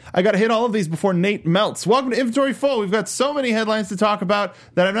I got to hit all of these before Nate melts. Welcome to Inventory Full. We've got so many headlines to talk about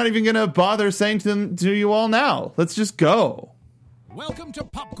that I'm not even going to bother saying to you all now. Let's just go. Welcome to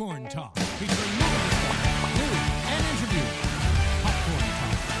Popcorn Talk, featuring movie news and interviews. Popcorn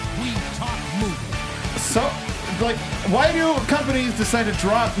Talk. We talk movies. So, like, why do companies decide to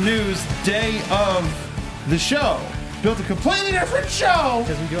drop news day of the show? Built a completely different show,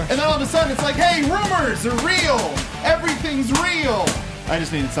 Because we do our and then all of a sudden it's like, hey, rumors are real. Everything's real. I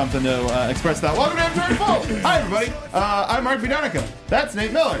just needed something to express that. Welcome to Inventory Full. Hi, everybody. I'm Mark Bidonica. That's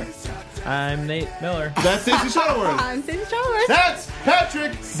Nate Miller. I'm Nate Miller. That's Stacey Shuttleworth. I'm Stacey Shuttleworth. That's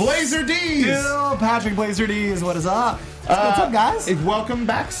Patrick Blazer Dees. Yo, Patrick Blazer Dees, what is up? What's up, guys? Welcome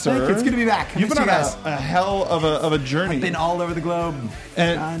back, sir. Thank you. It's good to be back. You've Missed been you on guys. a hell of a journey. Been all over the globe.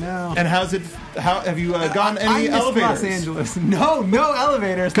 And, I know. And how's it? How have you gone I any missed elevators? Los Angeles. No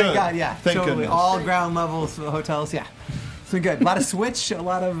elevators. Good. Thank God. Yeah, Thank totally. goodness. All ground levels, hotels. Yeah, it's been good. A lot of Switch. A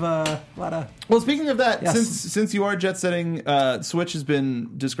lot of. Well, speaking of that, Yes. since you are jet setting, Switch has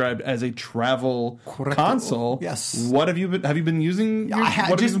been described as a travel Correcto. console. Yes. What have you been? Have you been using? What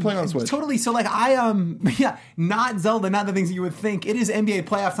have you been playing on Switch? Totally. So like not Zelda, not the things that you would think. It is NBA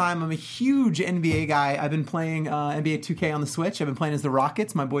playoff time. I'm a huge NBA guy. I've been playing NBA 2K on the Switch. I've been playing as the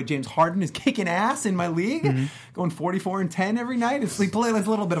Rockets. My boy James Harden is kicking ass in my league, going 44-10 every night. It's like playing a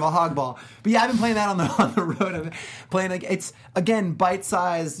little bit of a hog ball. But yeah, I've been playing that on the road. I've been playing like it's again bite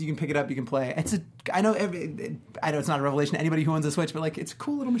size. You can pick it up. You can play. I know it's not a revelation to anybody who owns a Switch, but like it's a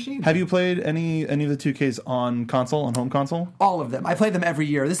cool little machine. Have you played any of the 2Ks on console, on home console? All of them. I play them every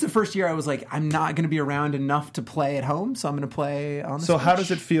year. This is the first year I was like, I'm not going to be around enough to play at home, so I'm going to play on the So Switch. how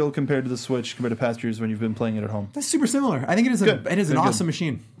does it feel compared to the Switch compared to past years when you've been playing it at home? That's super similar. I think it is Good. an Good, awesome good.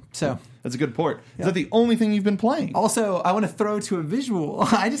 machine. So That's a good port. Is that the only thing you've been playing? also, I want to throw to a visual.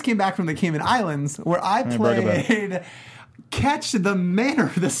 I just came back from the Cayman Islands where I brag about it. played Catch the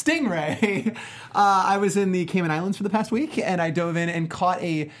Manor, the Stingray. I was in the Cayman Islands for the past week, and I dove in and caught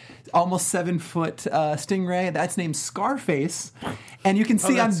a almost 7-foot stingray. That's named Scarface, and you can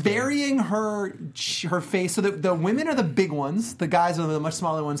see I'm that's cool. burying her face. So the women are the big ones, the guys are the much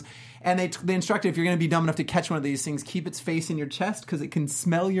smaller ones. And they instructed if you're going to be dumb enough to catch one of these things, keep its face in your chest because it can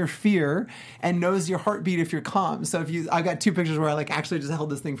smell your fear and knows your heartbeat if you're calm. So I've got 2 pictures where I like actually just held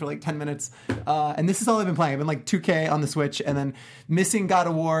this thing for like 10 minutes, and this is all I've been playing. I've been like 2K on the Switch, and then missing God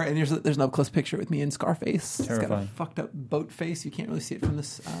of War, and there's an up close picture with me in Scarface. It's got a Terrifying. fucked up boat face. You can't really see it from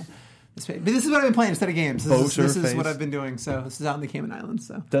this. This page. But this is what I've been playing instead of games. This Boater is face. what I've been doing. So this is out in the Cayman Islands.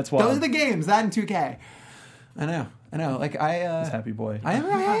 So That's wild. Those are the games. That and 2K. I know. Like This happy boy. I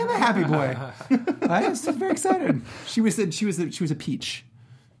am a happy boy. I am so very excited. She was a peach.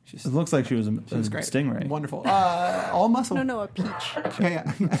 It looks like she was a It was great. stingray. Wonderful. All muscle. No, a peach.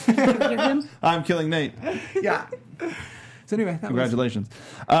 Yeah. Hear him? I'm killing Nate. Yeah. So anyway, that Congratulations.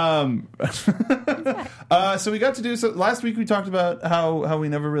 So we got to do so last week. We talked about how we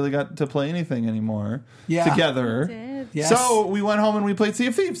never really got to play anything anymore together. Did. Yes. So we went home and we played Sea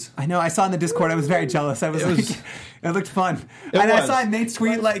of Thieves. I know. I saw in the Discord. I was very jealous. I was it looked fun. It And I was. saw Nate's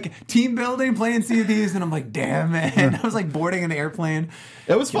tweet like team building, playing Sea of Thieves, and I'm like, damn man. I was like boarding an airplane.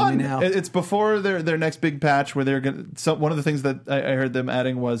 It was Kill me fun. now. It's before their next big patch where they're gonna. So one of the things that I heard them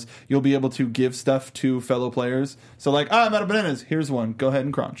adding was you'll be able to give stuff to fellow players. So like, I'm out of bananas. Here's one. Go ahead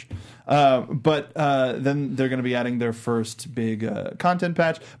and crunch. But then they're going to be adding their first big content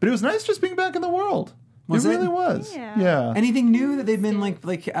patch. But it was nice just being back in the world. Was it it? really was. Yeah. Anything new that they've been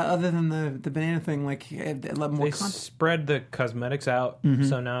like other than the banana thing, like a lot more They content? spread the cosmetics out,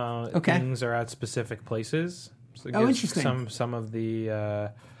 so now Okay. things are at specific places. So it Oh, gives interesting. Some of the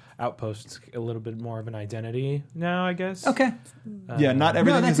outposts a little bit more of an identity now, I guess. Okay. Yeah, not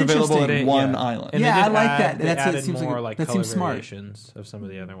everything that's is available interesting. in one island. And Yeah, they I did like add- that. They That's- it added seems like more a- like that color seems smart. variations of some of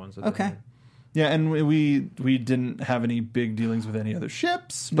the other ones. that Okay. they did. Yeah, and we didn't have any big dealings with any other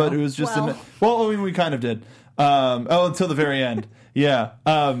ships, but No. it was just Well. I mean, we kind of did. Until the very end. Yeah.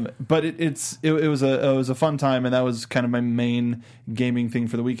 But it was a fun time, and that was kind of my main gaming thing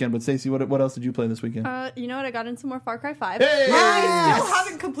for the weekend. But Stacey, what else did you play this weekend? You know what? I got into more Far Cry 5. Hey! I still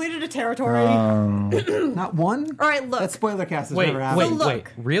haven't completed a territory. Not one? All right, look. That spoiler cast has Wait, never happened.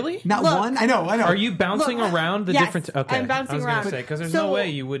 look. really? Not Look. one? I know. Are you bouncing Look, around the yes, different? Okay, I'm bouncing I was around. gonna say because there's So- no way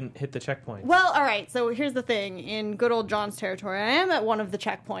you wouldn't hit the checkpoint. Well, all right. So here's the thing. In good old John's territory, I am at one of the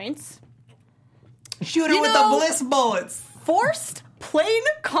checkpoints. Shoot her You with know- the bliss bullets. Forced plane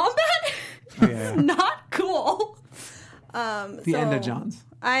combat? Yeah. It's not cool. The end of John's.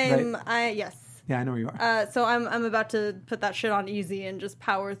 Yes. Yeah, I know where you are. So I'm about to put that shit on easy and just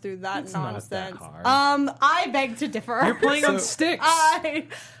power through that It's not nonsense. that hard. I beg to differ. You're playing on sticks.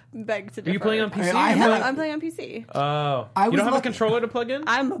 beg to differ. Are you playing on PC? I'm playing on PC. Oh, I you was don't have a lucky- controller to plug in?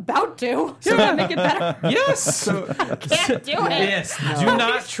 I'm about to. So to make it better. Yes. Can't do it. Yes. Do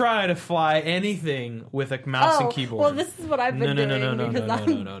not try to fly anything with a mouse and keyboard. Well, this is what I've been doing because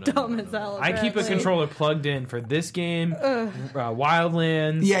I'm no. dumb as hell. I keep a apparently. controller plugged in for this game,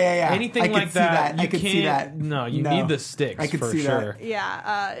 Wildlands. Yeah. Anything I could like see that. You I could can't. see that. No, you No. need the sticks. I could for see that. sure.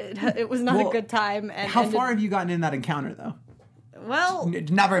 Yeah, it was not Well, a good time. And How ended- far have you gotten in that encounter, though? Well,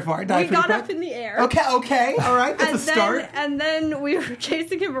 Not very far. we got up in the air. Okay, all right. That's And a start. and then we were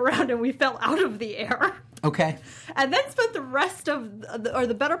chasing him around and we fell out of the air. Okay. And then spent the rest of,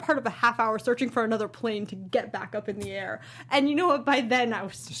 the better part of a half hour searching for another plane to get back up in the air. And you know what? By then I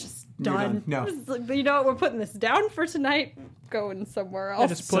was just You're done. done. No. I was like, you know what? We're putting this down for tonight. Going somewhere else. Yeah,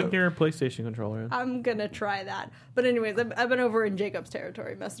 just plug your PlayStation controller in. I'm gonna try that. But anyways, I've been over in Jacob's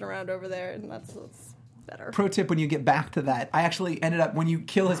territory, messing around over there, and that's better. Pro tip when you get back to that, I actually ended up, when you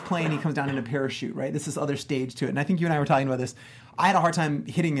kill his plane, he comes down in a parachute, right? This is other stage to it. And I think you and I were talking about this. I had a hard time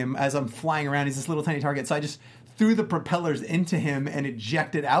hitting him as I'm flying around. He's this little tiny target. So I just threw the propellers into him and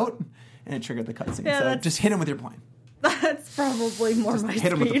ejected out, and it triggered the cutscene. Yeah, So that's- just hit him with your plane. That's probably more my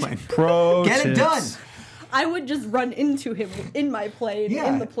Hit him with the speed. plane. Pro Get it tips. done. I would just run into him in my plane, Yeah,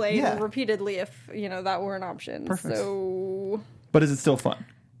 in the plane, yeah. repeatedly if that were an option. Perfect. So But is it still fun?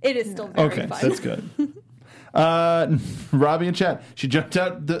 it is still very Okay, fun. that's good. Robbie in chat. She jumped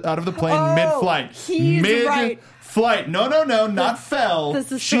out of the plane Oh, mid-flight. he's right. Mid-flight. No, not fell.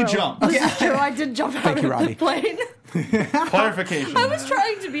 This is she true. jumped. This is true. I did jump out you, of Robbie. the plane. Clarification. I was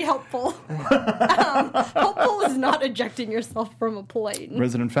trying to be helpful. Helpful is not ejecting yourself from a plane.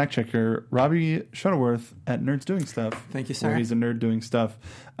 Resident fact checker Robbie Shuttleworth at Nerds Doing Stuff. Thank you, sir. Where he's a nerd doing stuff.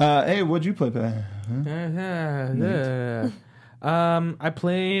 Hey, what'd you play? I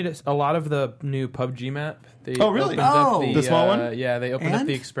played a lot of the new PUBG map. They Oh, really? opened up Oh. The small one? Yeah, they opened up And?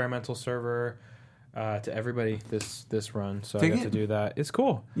 the experimental server to everybody this run, so Dig I got it? to do that. It's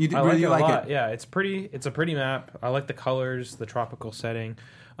cool. You I really it a like lot. it? Yeah, it's pretty. It's a pretty map. I like the colors, the tropical setting,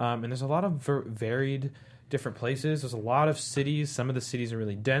 and there's a lot of varied different places. There's a lot of cities. Some of the cities are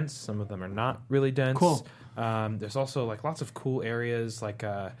really dense. Some of them are not really dense. Cool. There's also like lots of cool areas like.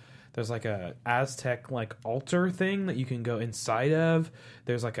 There's like a Aztec like altar thing that you can go inside of.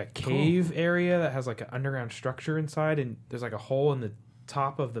 There's like a cave area that has like an underground structure inside, and there's like a hole in the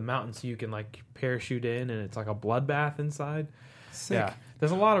top of the mountain so you can like parachute in, and it's like a bloodbath inside. Sick. Yeah,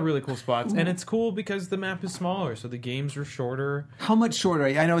 there's a lot of really cool spots, and it's cool because the map is smaller, so the games are shorter. How much shorter?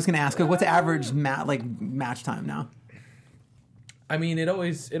 I know I was going to ask. What's the average match time now? I mean, it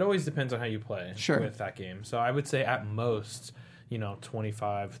always depends on how you play Sure. with that game. So I would say at most,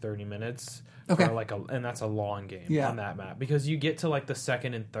 25, 30 minutes. Okay. For and that's a long game Yeah. on that map because you get to like the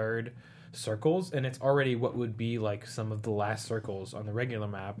second and third circles, and it's already what would be like some of the last circles on the regular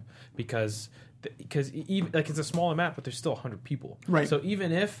map because even like it's a smaller map, but there's still 100 people. Right. So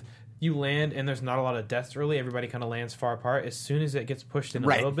even if you land and there's not a lot of deaths early, everybody kind of lands far apart. As soon as it gets pushed in a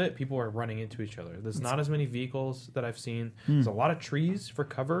Right. little bit, people are running into each other. There's not as many vehicles that I've seen. There's a lot of trees for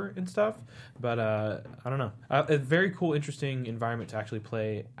cover and stuff, but I don't know. A very cool, interesting environment to actually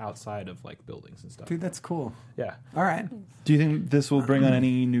play outside of like buildings and stuff. Dude, that's cool. Yeah. All right. Do you think this will bring on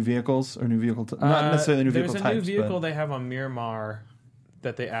any new vehicles or new vehicle? Not necessarily new vehicle There's types. a new vehicle but they have on Miramar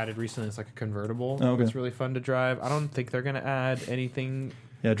that they added recently. It's like a convertible. Oh, okay. It's really fun to drive. I don't think they're going to add anything.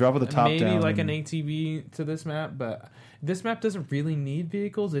 yeah, drop with the top Maybe down. like an and- ATV to this map, but this map doesn't really need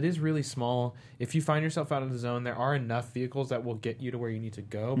vehicles. It is really small. If you find yourself out of the zone, there are enough vehicles that will get you to where you need to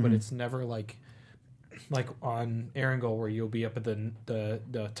go, but it's never like on Erangel where you'll be up at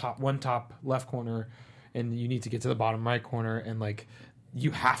the top left corner and you need to get to the bottom right corner and like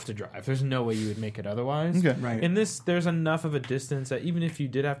you have to drive. There's no way you would make it otherwise. Okay. Right. In this, there's enough of a distance that even if you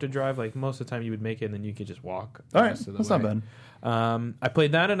did have to drive, like most of the time you would make it, and then you could just walk. the All right, rest of the that's not way. bad. I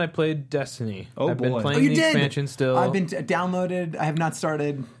played that, and I played Destiny. Oh, I've been boy. playing Oh, you the did? expansion still. I've been downloaded. I have not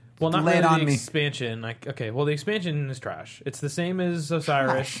started. well, not lay really it on the me. expansion. Like, okay, well, the expansion is trash. It's the same as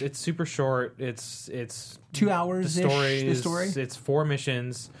Osiris. Trash. It's super short. It's 2 hours. the story. The story. It's 4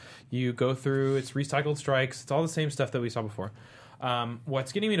 missions. You go through. It's recycled strikes. It's all the same stuff that we saw before.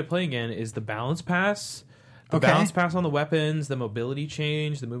 What's getting me to play again is the balance pass. The Okay. balance pass on the weapons, the mobility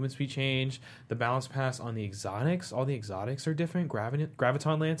change, the movement speed change, the balance pass on the exotics. All the exotics are different.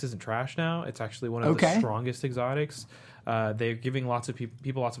 Graviton Lance isn't trash now. It's actually one of the Okay. strongest exotics. They're giving lots of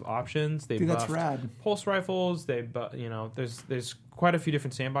people lots of options. They Dude, that's buffed rad. pulse rifles. There's quite a few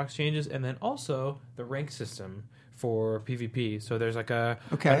different sandbox changes, and then also the rank system for PvP. So there's like an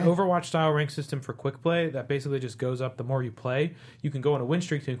Overwatch style rank system for quick play that basically just goes up the more you play. You can go on a win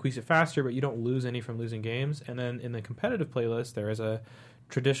streak to increase it faster, but you don't lose any from losing games. And then in the competitive playlist, there is a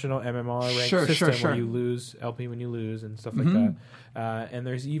traditional MMR ranked Sure, system sure. where you lose LP when you lose and stuff like that. And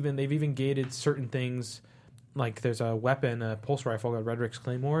they've even gated certain things. Like there's a weapon, a pulse rifle called Redrick's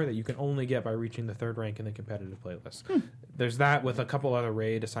Claymore that you can only get by reaching the 3rd rank in the competitive playlist. There's that with a couple other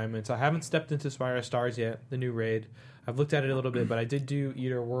raid assignments. I haven't stepped into Spire Stars yet, the new raid. I've looked at it a little bit, but I did do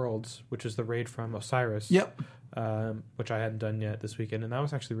Eater Worlds, which is the raid from Osiris. Yep. Which I hadn't done yet this weekend, and that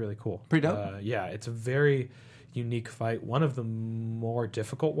was actually really cool. Pretty dope. Yeah, it's a very unique fight. One of the more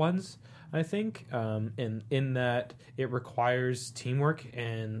difficult ones, I think, in that it requires teamwork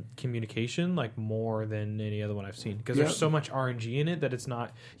and communication like more than any other one I've seen, because there's so much RNG in it that it's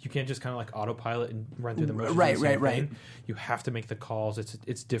not, you can't just kind of like autopilot and run through the motions. Right. You have to make the calls.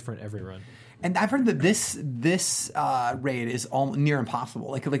 It's different every run. And I've heard that this raid is all near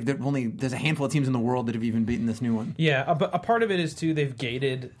impossible. Like there's a handful of teams in the world that have even beaten this new one. Yeah, but a part of it is too, they've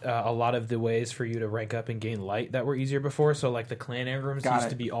gated a lot of the ways for you to rank up and gain light that were easier before. So like the clan engrams used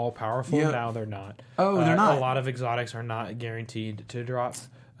to be all powerful. Yep. Now they're not. Oh, they're not. A lot of exotics are not guaranteed to drop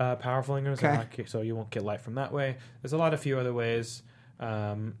powerful engrams. Okay. So you won't get light from that way. There's a few other ways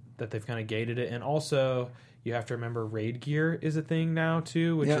that they've kind of gated it, and also you have to remember raid gear is a thing now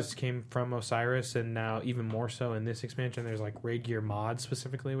too, which just came from Osiris, and now even more so in this expansion. There's like raid gear mods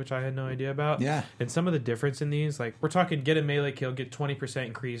specifically, which I had no idea about. Yeah. And some of the difference in these, like we're talking get a melee kill, get 20%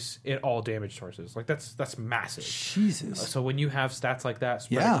 increase in all damage sources. Like that's massive. Jesus. So when you have stats like that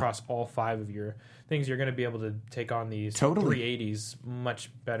spread across all 5 of your things, you're going to be able to take on these 380s much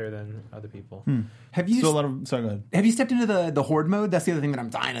better than other people. Have you? So sorry, go ahead. Have you stepped into the horde mode? That's the other thing that I'm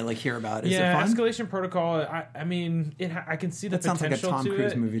dying to like hear about. Is it fun? Escalation Protocol. I mean, I can see the That sounds like a potential Tom to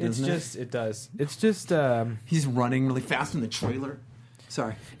Cruise it. movie, doesn't it? It does. It's just. He's running really fast in the trailer.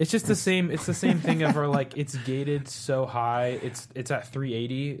 Sorry. It's just the same. It's the same thing of where like it's gated so high. It's at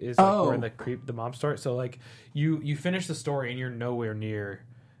 380 is like where the mobs start. So like you finish the story and you're nowhere near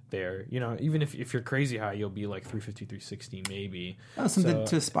there. You know, even if you're crazy high, you'll be like 350, 360 maybe. Oh, something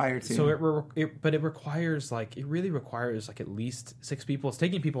to aspire to. So it requires like, it really requires like at least 6 people. It's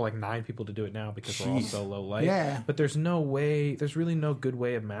taking people like 9 people to do it now because we're all so low light. Yeah. But there's really no good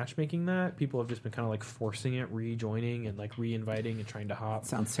way of matchmaking that. People have just been kind of like forcing it, rejoining and like re-inviting and trying to hop.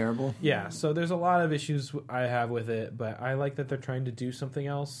 Sounds terrible. Yeah. So there's a lot of issues I have with it, but I like that they're trying to do something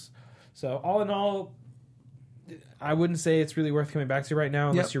else. So all in all, I wouldn't say it's really worth coming back to right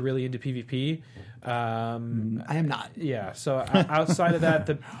now unless you're really into PvP. I am not. Yeah, so outside of that,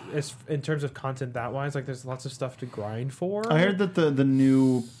 in terms of content that wise, like there's lots of stuff to grind for. I heard that the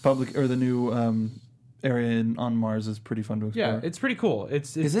new public or the new area on Mars is pretty fun to explore. Yeah, it's pretty cool.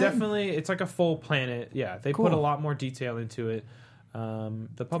 It's definitely it's like a full planet. Yeah, they put a lot more detail into it. The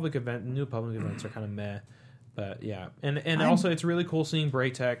new public events are kind of meh, but yeah, and also it's really cool seeing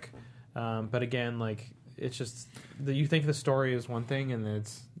Braytech. But again, like it's just you think the story is one thing and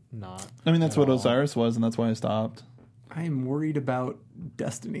it's not. I mean, that's what Osiris was, and that's why I stopped. I am worried about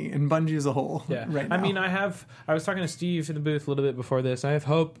Destiny and Bungie as a whole. Yeah, right now. I mean, I was talking to Steve in the booth a little bit before this. I have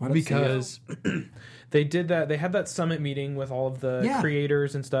hope because they did that. They had that summit meeting with all of the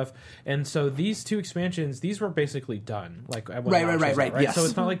creators and stuff, and so these 2 expansions, these were basically done. Like right. Yes. So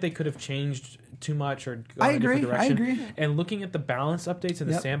it's not like they could have changed too much or gone in a different direction. I agree. And looking at the balance updates and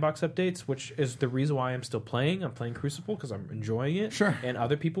the sandbox updates, which is the reason why I'm still playing. I'm playing Crucible because I'm enjoying it. Sure. And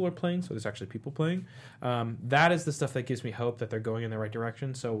other people are playing, so there's actually people playing. That is the stuff that gives me hope that they're going in the right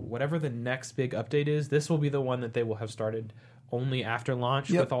direction. So whatever the next big update is, this will be the one that they will have started only after launch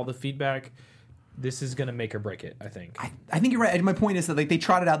with all the feedback. This is going to make or break it, I think. I think you're right. My point is that like they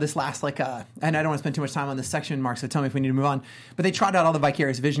trotted out this last and I don't want to spend too much time on this section, Mark, so tell me if we need to move on. But they trotted out all the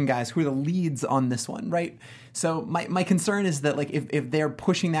Vicarious Vision guys who are the leads on this one, right? So my concern is that like if they're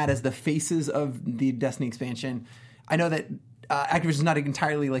pushing that as the faces of the Destiny expansion, I know that Activision's not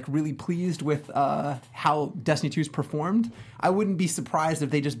entirely like really pleased with how Destiny 2's performed. I wouldn't be surprised if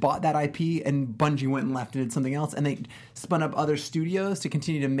they just bought that IP and Bungie went and left and did something else, and they spun up other studios to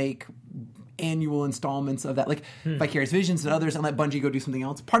continue to make annual installments of that, like Vicarious Visions and others, and let Bungie go do something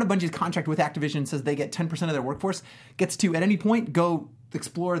else. Part of Bungie's contract with Activision says they get 10% of their workforce gets to, at any point, go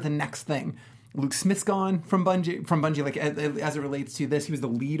explore the next thing. Luke Smith's gone from Bungie, like as it relates to this. He was the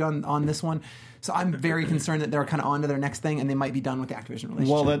lead on this one. So I'm very concerned that they're kind of on to their next thing and they might be done with the Activision relationship.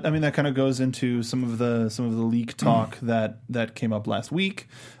 Well, that kind of goes into some of the leak talk that came up last week.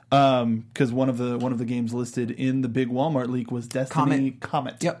 Because one of the games listed in the big Walmart leak was Destiny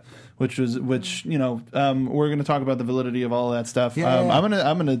Comet. Yep. Which we're going to talk about the validity of all that stuff. Yeah. I'm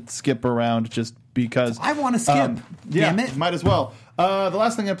gonna skip around just because I want to skip. Damn it! Might as well. The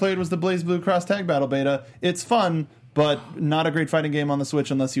last thing I played was the BlazBlue Cross Tag Battle beta. It's fun, but not a great fighting game on the Switch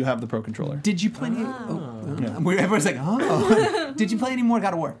unless you have the Pro Controller. Did you play any? Everyone's like, oh. Did you play any more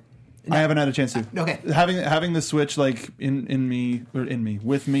God of War? I haven't had a chance to. Okay. Having the Switch like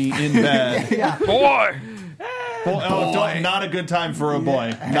with me in bed. Yeah. Not a good time for a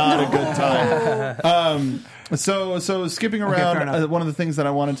boy. Not a good time. So skipping around, one of the things that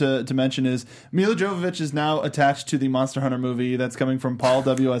I wanted to mention is Mila Jovovich is now attached to the Monster Hunter movie that's coming from Paul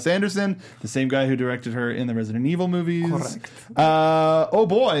W.S. Anderson, the same guy who directed her in the Resident Evil movies. Correct. Oh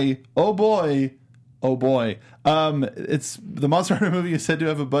boy. It's the Monster Hunter movie is said to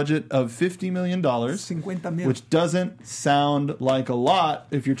have a budget of $50 million, 50 mil. which doesn't sound like a lot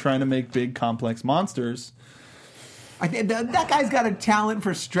if you're trying to make big, complex monsters. I think that guy's got a talent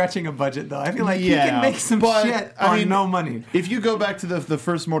for stretching a budget, though. I feel like he can make some shit on no money. If you go back to the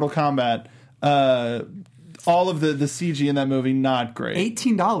first Mortal Kombat, all of the CG in that movie, not great.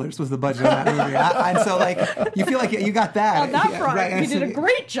 $18 was the budget of that movie. And so, like, you feel like you got that. On that front, you did a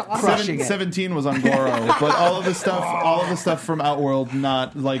great job. Crushing it. 17 was on Goro, but all of the stuff from Outworld,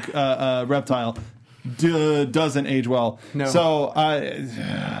 not like Reptile, doesn't age well. No. So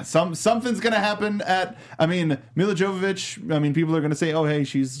something's gonna happen Mila Jovovich. People are gonna say, oh hey,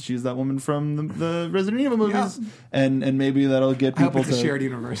 she's that woman from the Resident Evil movies, and maybe that'll get I hope people it's to a shared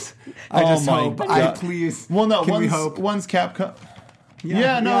universe. I just hope. Please. Well, no, Can we hope? one's Capcom.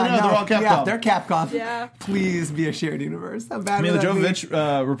 No, they're all Capcom. Yeah, they're Capcom. Yeah. Please be a shared universe. How bad Mila would that be?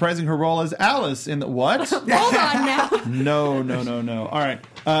 Jovovich reprising her role as Alice in the what? Hold on now. No. All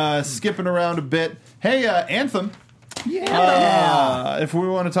right, skipping around a bit. Hey, Anthem. Yeah. If we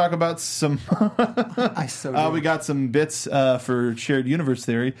want to talk about some, I so do. we got some bits for shared universe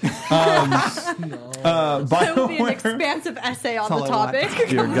theory. That would be an expansive essay on the all I want. topic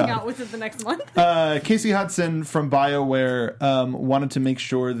Dear coming God. out within the next month. Casey Hudson from BioWare wanted to make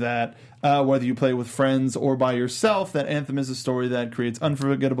sure that whether you play with friends or by yourself, that Anthem is a story that creates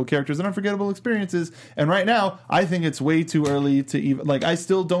unforgettable characters and unforgettable experiences. And right now, I think it's way too early to even I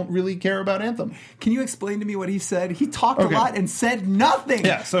still don't really care about Anthem. Can you explain to me what he said? He talked Okay. a lot and said nothing.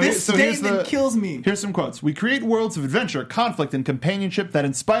 Yeah, so this here's statement kills me. Here's some quotes. We create worlds of adventure, conflict, and companionship that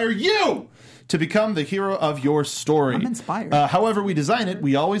inspire you to become the hero of your story. I'm inspired. However we design it,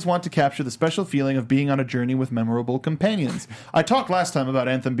 we always want to capture the special feeling of being on a journey with memorable companions. I talked last time about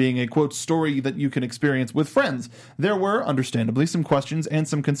Anthem being a, quote, story that you can experience with friends. There were, understandably, some questions and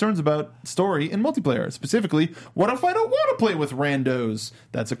some concerns about story in multiplayer. Specifically, what if I don't want to play with randos?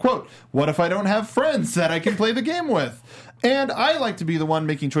 That's a quote. What if I don't have friends that I can play the game with? And I like to be the one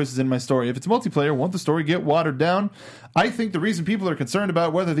making choices in my story. If it's multiplayer, won't the story get watered down? I think the reason people are concerned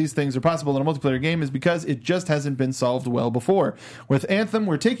about whether these things are possible in a multiplayer game is because it just hasn't been solved well before. With Anthem,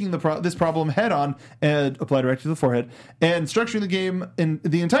 we're taking this problem head on and apply directly to the forehead and structuring the game in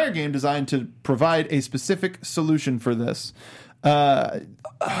the entire game designed to provide a specific solution for this.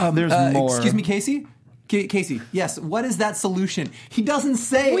 There's more. Excuse me, Casey? Casey, yes. What is that solution? He doesn't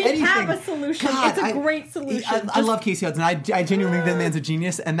say We anything. have a solution. It's a great solution. I love Casey Hudson. I genuinely think that man's a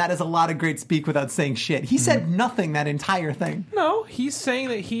genius, and that is a lot of great speak without saying shit. He said nothing that entire thing. No, he's saying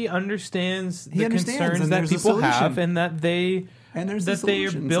that he understands the understands, concerns and that there's a people have, solution. and that they there's a that they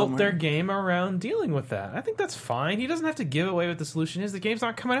solution built somewhere. their game around dealing with that. I think that's fine. He doesn't have to give away what the solution is. The game's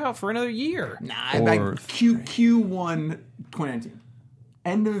not coming out for another year. Nah, Or- Q1 2019.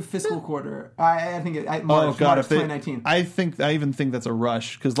 End of fiscal quarter. I think March 2019. I even think that's a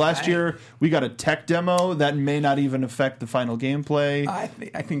rush because last year we got a tech demo that may not even affect the final gameplay. I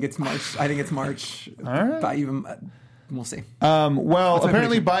think it's March. I think it's March. All right. But even we'll see. Well,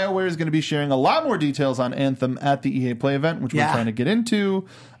 apparently prediction. BioWare is going to be sharing a lot more details on Anthem at the EA Play event, which we're trying to get into.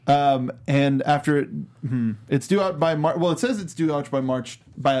 And after it's due out by March. Well, it says it's due out by March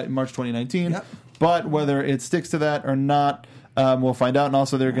 2019. Yep. But whether it sticks to that or not, we'll find out. And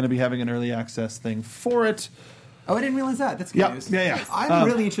also, they're going to be having an early access thing for it. Oh, I didn't realize that. That's good Yeah, news. yeah. I'm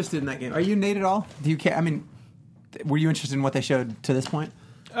really interested in that game. Are you Nate at all? Do you care? I mean, were you interested in what they showed to this point?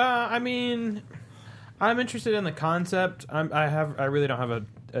 I mean, I'm interested in the concept. I really don't have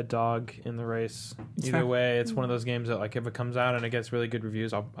a dog in the race. Either fair. way, it's one of those games that, like, if it comes out and it gets really good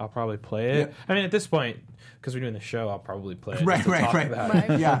reviews, I'll probably play it. Yeah. I mean, at this point, because we're doing the show, I'll probably play it. Right, just to right, talk right. about Right.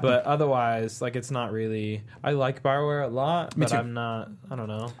 it. Yeah. But otherwise, like, it's not really. I like BioWare a lot, but too. I'm not. I don't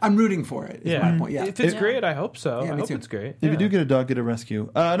know. I'm rooting for it. Is Yeah. my point. Yeah. If it's great, I hope so. Yeah, I me hope too. it's great. If you do get a dog, get a rescue.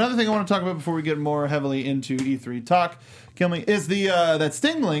 Another thing I want to talk about before we get more heavily into E3 talk, kill me. Is the that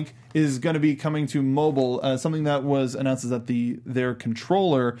Steam Link is going to be coming to mobile. Something that was announced is that their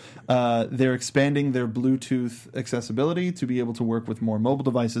controller, they're expanding their Bluetooth accessibility to be able to work with more mobile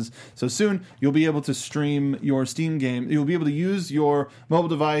devices. So soon you'll be able to stream your Steam game. You'll be able to use your mobile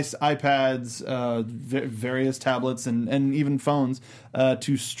device, iPads, various tablets, and even phones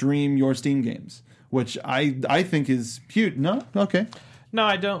to stream your Steam games, which I think is huge. No? Okay. No,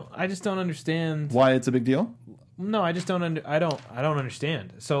 I don't. I just don't understand why it's a big deal. No, I just don't. I don't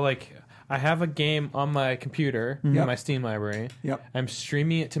understand. So like, I have a game on my computer in my Steam library. Yep. I'm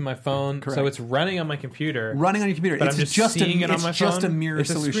streaming it to my phone, so it's running on my computer. Running on your computer. But It's I'm just just seeing a, it on it's my just phone. a mirror It's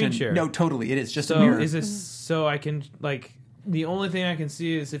a solution. screen share. No, totally, it is just So a mirror. is this so I can like the only thing I can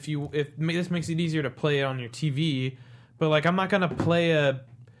see is if this makes it easier to play it on your TV, but like I'm not gonna play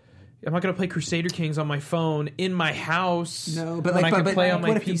Crusader Kings on my phone in my house. No, but when like, I can but play on my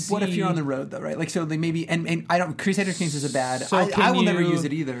what PC. if, what if you're on the road though, right? Like, so they maybe and I don't. Crusader Kings is a bad. So I can will never you- use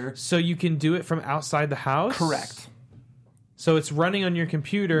it either. So you can do it from outside the house? Correct. So it's running on your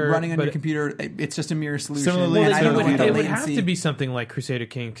computer. Running on but your computer, it's just a mirror solution. Similarly, and it's I don't know gonna what the it would latency. have to be something like Crusader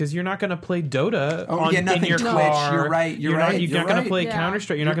King because you're not going to play Dota in nothing your Twitch. car. You're right. You're right. You're not going to play Counter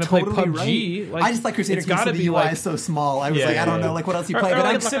Strike. You're not going to Totally play PUBG. right. Like, I just like Crusader it's Kings. gotta So be the UI like is so small. I was like, I don't know, like what else you play. Or But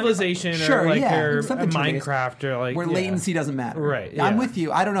like I'm Civilization, Sure, or like yeah, or something turn-based. Minecraft, or like where latency doesn't matter. Right, I'm yeah. with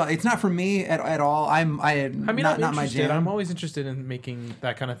you. I don't know. It's not for me at all. I mean, I'm not my interested. jam. I'm always interested in making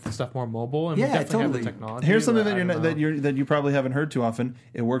that kind of stuff more mobile, and Yeah, we definitely totally. have the technology. Here's something but I don't know. that you probably haven't heard too often.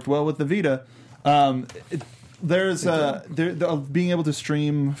 It worked well with the Vita. There's being able to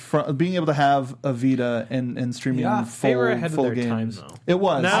stream, being able to have a Vita and streaming Yeah, they were full ahead of full their games. time, though. It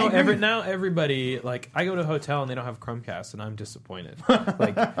was. Now, I agree. now everybody, like, I go to a hotel and they don't have Chromecast, and I'm disappointed.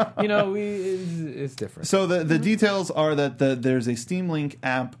 Like, it's different. So the details are that there's a Steam Link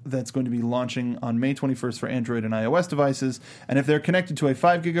app that's going to be launching on May 21st for Android and iOS devices, and if they're connected to a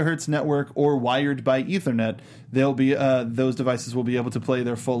 5 gigahertz network or wired by Ethernet, they'll be those devices will be able to play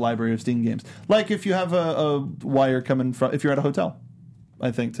their full library of Steam games. Like if you have a wire coming from, if you're at a hotel,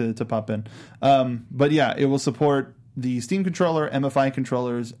 I think to pop in. But yeah, it will support the Steam controller, MFI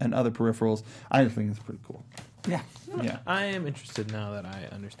controllers, and other peripherals. I think it's pretty cool. Yeah. Yeah, I am interested now that I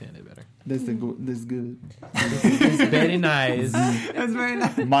understand it better. this is good. It's very nice. That's very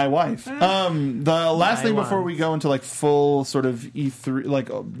nice. My wife. The last thing My before wife. we go into like full sort of E3, like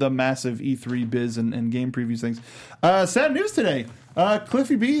the massive E3 biz and game previews things. Sad news today.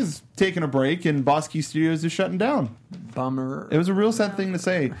 Cliffy B's taking a break and Boss Key Studios is shutting down. Bummer. It was a real sad thing to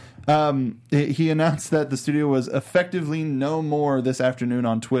say. He announced that the studio was effectively no more this afternoon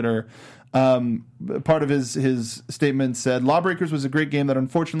on Twitter. Part of his statement said, Lawbreakers was a great game that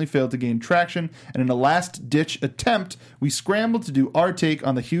unfortunately failed to gain traction, and in a last-ditch attempt, we scrambled to do our take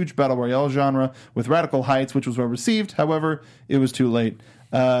on the huge Battle Royale genre with Radical Heights, which was well received. However, it was too late.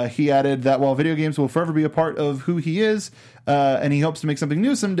 He added that while video games will forever be a part of who he is, and he hopes to make something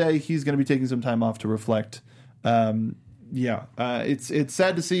new someday, he's going to be taking some time off to reflect. It's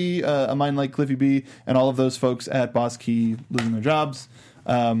sad to see a mind like Cliffy B and all of those folks at Boss Key losing their jobs,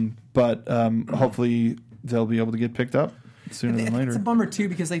 but hopefully they'll be able to get picked up sooner than later. It's a bummer too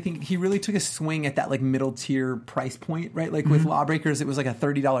because I think he really took a swing at that like middle tier price point, right? Like with Lawbreakers, it was like a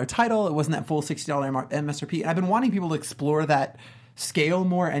 $30 title. It wasn't that full $60 MSRP. And I've been wanting people to explore that scale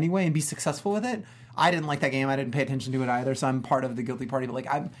more anyway and be successful with it. I didn't like that game. I didn't pay attention to it either, so I'm part of the guilty party. But like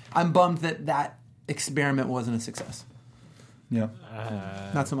I'm bummed that experiment wasn't a success. Yeah.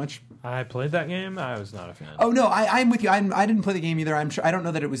 Not so much. I played that game. I was not a fan. Oh no, I'm with you. I didn't play the game either. I'm sure. I don't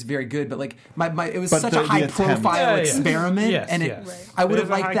know that it was very good, but like it was But such the a high attempt. profile Yeah, yeah. experiment, Yes, and yes. Right. I would It have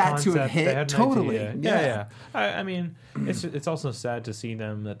was a liked high that to have concept. They hit had an totally. idea. Yeah. I mean, it's also sad to see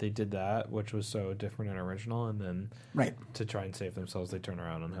them that they did that, which was so different and original, and then Right. to try and save themselves, they turn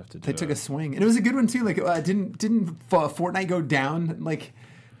around and have to. They took a swing, and it was a good one too. Like, didn't Fortnite go down like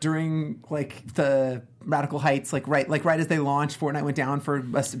during like the Radical Heights? Like right as they launched, Fortnite went down for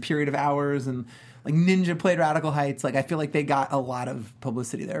a period of hours, and like Ninja played Radical Heights. Like I feel like they got a lot of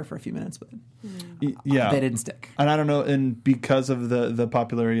publicity there for a few minutes, but Yeah. they didn't stick. And I don't know, and because of the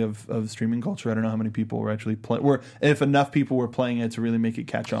popularity of streaming culture, I don't know how many people were actually if enough people were playing it to really make it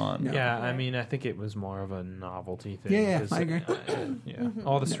catch on. Yeah, I mean, I think it was more of a novelty thing. Yeah, 'cause, I agree. Yeah,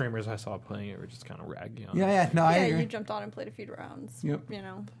 all the streamers I saw playing it were just kind of raggy on it. Yeah, no, I Yeah, agree. you jumped on and played a few rounds. Yep. You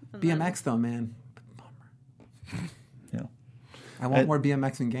know. and BMX though, man. Yeah. I want more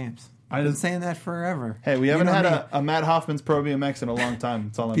BMX in games. I've been saying that forever. Hey, we You haven't know had me. a Matt Hoffman's Pro BMX in a long time.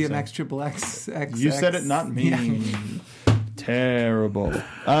 That's all I'm saying. BMX triple X. You said it, not me. Yeah. terrible.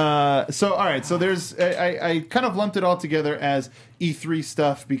 So all right, so there's I kind of lumped it all together as E3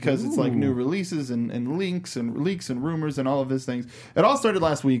 stuff because it's like new releases and leaks and rumors and all of these things. It all started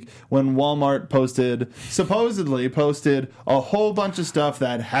last week when Walmart supposedly posted a whole bunch of stuff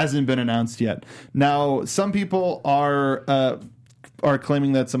that hasn't been announced yet. Now, some people are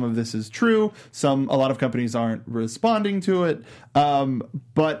claiming that some of this is true. A lot of companies aren't responding to it.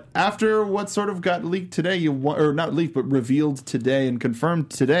 But after what sort of got leaked today, or not leaked, but revealed today and confirmed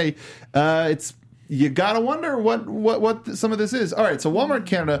today, you gotta wonder what some of this is. All right, so Walmart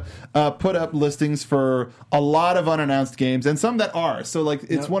Canada put up listings for a lot of unannounced games and some that are. So like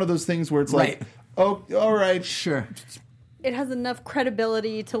it's one of those things where it's like, oh, all right, Sure. It has enough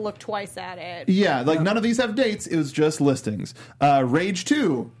credibility to look twice at it. Yeah, like none of these have dates. It was just listings. Rage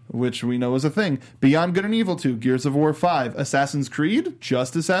 2, which we know is a thing. Beyond Good and Evil 2, Gears of War 5, Assassin's Creed,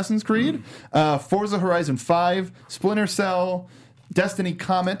 just Assassin's Creed, Forza Horizon 5, Splinter Cell, Destiny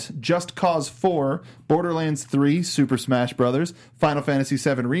Comet, Just Cause 4, Borderlands 3, Super Smash Brothers, Final Fantasy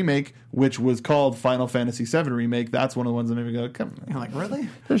VII Remake, which was called Final Fantasy VII Remake. That's one of the ones that made me go, come on. You're like, really?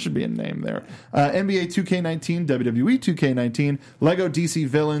 There should be a name there. NBA 2K19, WWE 2K19, Lego DC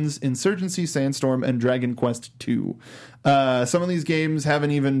Villains, Insurgency Sandstorm, and Dragon Quest 2. Some of these games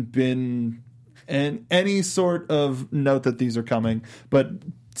haven't even been in any sort of note that these are coming. But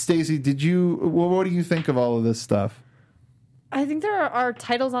Stacey, what do you think of all of this stuff? I think there are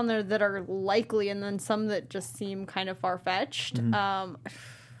titles on there that are likely, and then some that just seem kind of far fetched.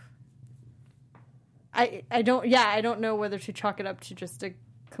 I don't know whether to chalk it up to just a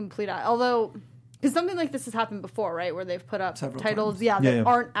complete. Although, because something like this has happened before, right? Where they've put up Several titles, times. that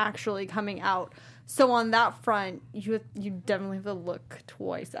aren't actually coming out. So on that front, you definitely have to look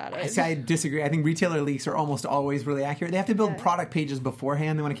twice at it. I disagree. I think retailer leaks are almost always really accurate. They have to build product pages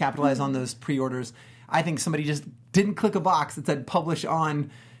beforehand. They want to capitalize on those pre-orders. I think somebody just didn't click a box that said publish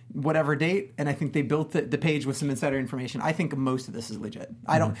on whatever date, and I think they built the page with some insider information. I think most of this is legit.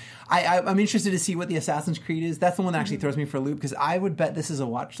 I'm interested to see what the Assassin's Creed is. That's the one that actually throws me for a loop because I would bet this is a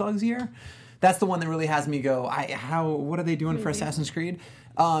Watch Dogs year. That's the one that really has me go, what are they doing for Assassin's Creed?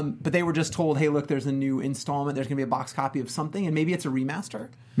 But they were just told, hey, look, there's a new installment. There's going to be a box copy of something, and maybe it's a remaster.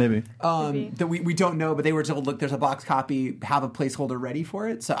 Maybe. That we don't know, but they were told, look, there's a box copy, have a placeholder ready for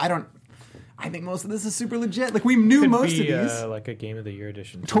it. So I think most of this is super legit. Like, we knew most of these. Like a Game of the Year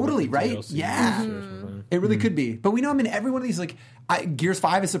edition. Totally, right? DLC Yeah. It really could be. But we know, every one of these, like, Gears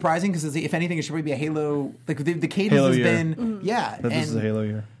 5 is surprising because, if anything, it should probably be a Halo. Like, the cadence Halo has year. been. Yeah. This is a Halo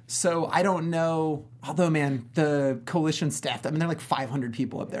year. So I don't know. Although, man, the Coalition staff, they're like 500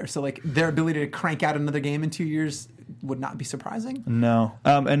 people up there. So, like, their ability to crank out another game in 2 years would not be surprising. No.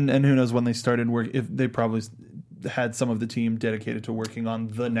 And who knows when they started work, if they probably had some of the team dedicated to working on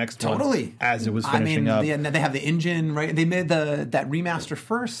the next one as it was finishing up. Yeah, they have the engine, right? They made that remaster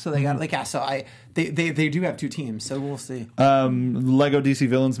first, so they got they do have two teams, so we'll see. Lego DC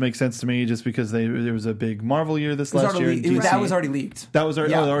Villains makes sense to me just because there was a big Marvel year this last year. That was already leaked. That was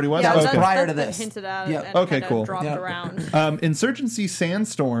already already was. Yeah, Okay. prior to that's this. hinted at. Yep. And Okay, kinda cool. Dropped Yep. around. Insurgency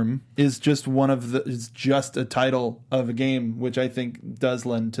Sandstorm is just is just a title of a game, which I think does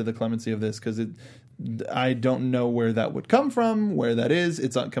lend to the clemency of this because I don't know where that would come from, where that is.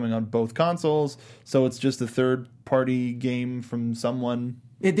 It's not coming on both consoles, so it's just a third-party game from someone.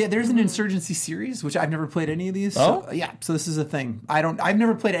 There's an Insurgency series, which I've never played any of these. Oh? So, yeah, so this is a thing. I've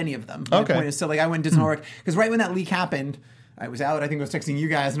never played any of them. Okay. My point is, so like I went and did some work because right when that leak happened, I was out. I think I was texting you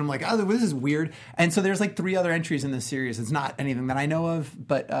guys, and I'm like, oh, this is weird. And so there's like 3 other entries in this series. It's not anything that I know of,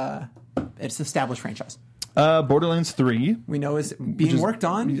 but it's an established franchise. Borderlands 3. We know is being worked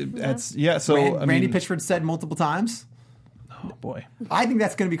on. So Randy Pitchford said multiple times. Oh boy, I think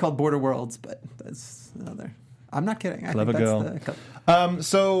that's going to be called Border Worlds, but that's another. I'm not kidding. I Clever think girl.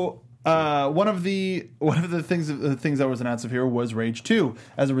 that's one of the things that was announced of here was Rage 2.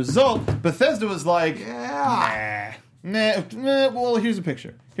 As a result, Bethesda was like, nah. Well, here's a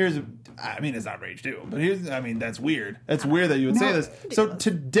picture. It's not Rage 2, but that's weird. It's weird that you would say this. So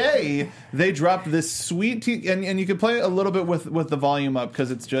today they dropped this sweet and you can play a little bit with the volume up because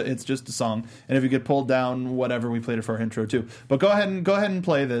it's just a song. And if you could pull down whatever, we played it for our intro too. But go ahead and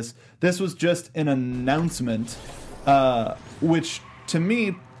play this. This was just an announcement, which to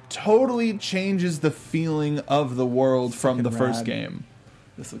me totally changes the feeling of the world from the first game.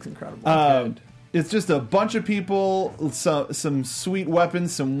 This looks incredible. It's just a bunch of people, some sweet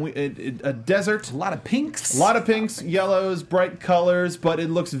weapons, a desert. A lot of pinks, yellows, bright colors, but it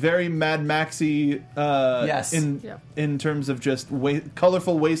looks very Mad Maxy yes. in terms of just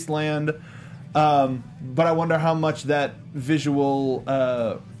colorful wasteland. But I wonder how much that visual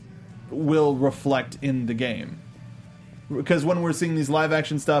will reflect in the game. because when we're seeing these live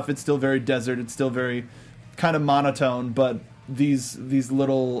action stuff, it's still very desert. It's still very kind of monotone, but these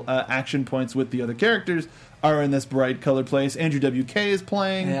little action points with the other characters are in this bright colored place. Andrew WK is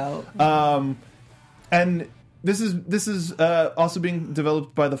playing, and this is also being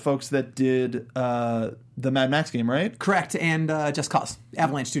developed by the folks that did the Mad Max game, right? Correct, and Just Cause,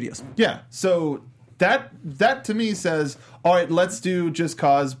 Avalanche Studios. Yeah, so that to me says, all right, let's do Just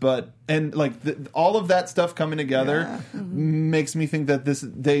Cause, and like all of that stuff coming together makes me think that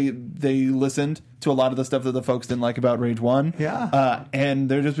they listened to a lot of the stuff that the folks didn't like about Rage 1. Yeah. And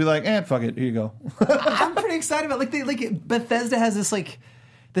they're just be like, fuck it, here you go. I'm pretty excited about Bethesda has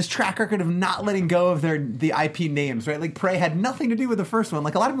this track record of not letting go of the IP names, right? Like Prey had nothing to do with the first one.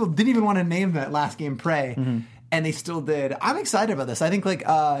 Like a lot of people didn't even want to name that last game Prey. And they still did. I'm excited about this. I think,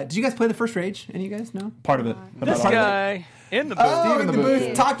 did you guys play the first Rage? Any of you guys? No? Part of it. This guy in the booth. Oh, Steve in the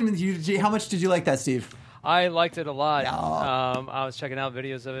booth. Talk to me. How much did you like that, Steve? I liked it a lot. Oh. I was checking out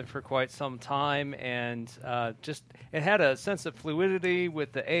videos of it for quite some time, and it had a sense of fluidity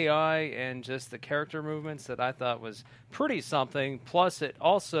with the AI and just the character movements that I thought was pretty something. Plus, it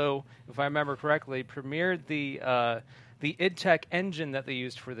also, if I remember correctly, premiered the id Tech engine that they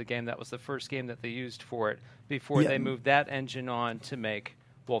used for the game. That was the first game that they used for it before they moved that engine on to make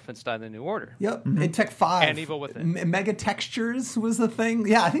Wolfenstein: The New Order. Yep, id Tech 5. And Evil Within. Mega Textures was the thing.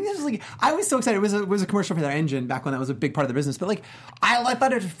 Yeah, I think this was I was so excited. It was a commercial for their engine back when that was a big part of the business. But I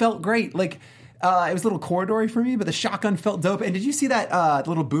thought it felt great. It was a little corridory for me, but the shotgun felt dope. And did you see that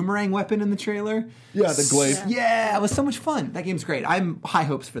little boomerang weapon in the trailer? Yeah, the glaive. Yeah, it was so much fun. That game's great. I'm high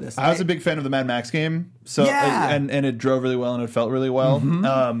hopes for this. I was a big fan of the Mad Max game, so and it drove really well and it felt really well.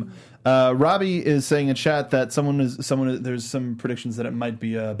 Robbie is saying in chat that there's some predictions that it might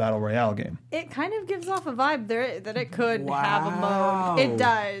be a battle royale game. It kind of gives off a vibe there that it could have a mode. It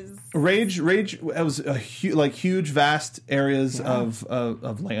does. Rage was a huge, vast areas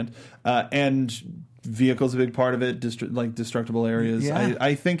of land, and vehicles a big part of it. Destructible areas. Yeah.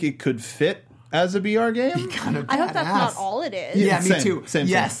 I think it could fit as a BR game. I hope that's not all it is. Yeah, me Same, too. same.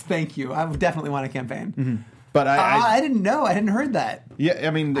 Yes, thank you. I would definitely want a campaign. But I didn't know. I hadn't heard that. Yeah,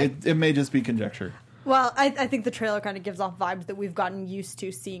 I mean, it may just be conjecture. Well, I think the trailer kind of gives off vibes that we've gotten used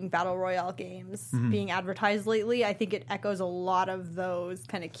to seeing Battle Royale games being advertised lately. I think it echoes a lot of those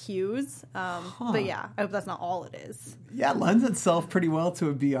kind of cues. But yeah, I hope that's not all it is. Yeah, it lends itself pretty well to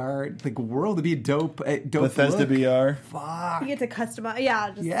a BR world. To be a dope Bethesda look. BR. Fuck. You get to customize.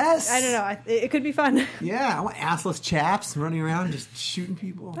 Yeah. Yes. I don't know. It could be fun. Yeah, I want assless chaps running around just shooting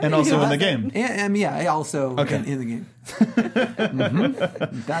people. And also in the game. And also in the game.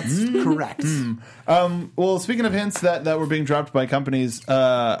 That's correct. Well, speaking of hints that were being dropped by companies,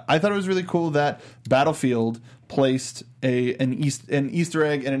 I thought it was really cool that Battlefield placed an Easter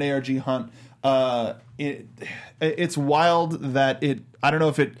egg and an ARG hunt. It's wild that I don't know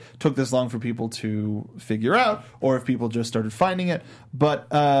if it took this long for people to figure out or if people just started finding it, but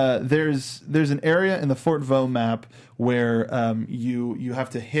there's an area in the Fort Vaux map where you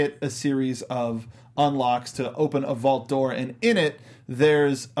have to hit a series of unlocks to open a vault door, and in it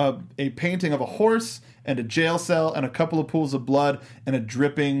there's a painting of a horse and a jail cell and a couple of pools of blood and a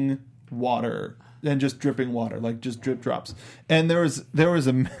dripping water. And just dripping water, like just drip drops. And there was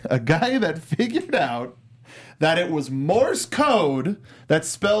a guy that figured out that it was Morse code that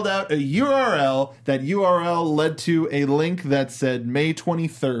spelled out a URL. That URL led to a link that said May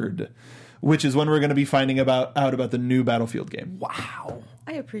 23rd, which is when we're going to be finding out about the new Battlefield game. Wow.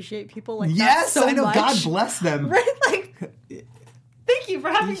 I appreciate people like that Yes, so I know. much. God bless them. Right? Thank you for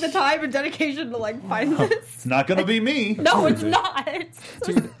having the time and dedication to find this. It's not going to be me. No, it's not.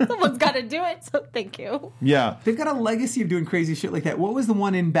 Someone's got to do it, so thank you. Yeah. They've got a legacy of doing crazy shit like that. What was the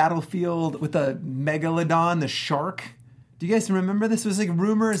one in Battlefield with the Megalodon, the shark? Do you guys remember this? It was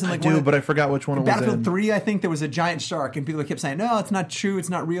rumors and I do, but I forgot which one it was Battlefield in. 3, I think there was a giant shark, and people kept saying, "No, it's not true. It's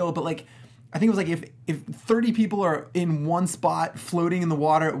not real." But I think it was if 30 people are in one spot floating in the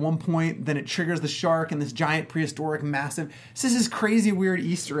water at one point, then it triggers the shark and this giant prehistoric massive. This is this crazy weird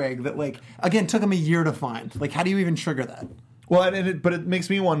Easter egg that again took them a year to find. How do you even trigger that? Well, but it makes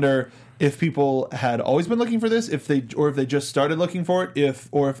me wonder if people had always been looking for this, if they just started looking for it,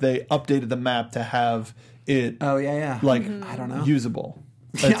 or if they updated the map to have it. Oh yeah. I don't know. Usable.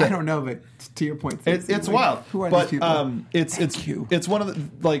 Yeah, I don't know, but to your point, it's wild. Who are but, these people? It's one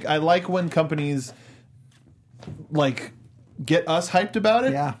of the I like when companies get us hyped about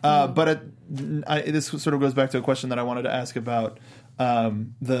it. Yeah. But this sort of goes back to a question that I wanted to ask about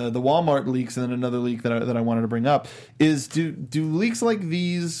the Walmart leaks, and then another leak that I wanted to bring up is do leaks like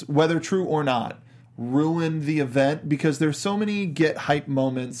these, whether true or not, ruin the event? Because there's so many get hype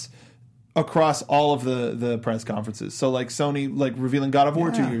moments across all of the press conferences. So like Sony like revealing God of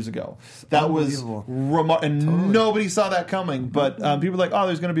War 2 years ago. That was and nobody saw that coming. But people were like, oh,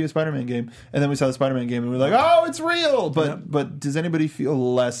 there's going to be a Spider-Man game. And then we saw the Spider-Man game and we were like, oh, it's real. But does anybody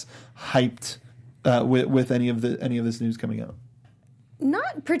feel less hyped with any of this news coming out?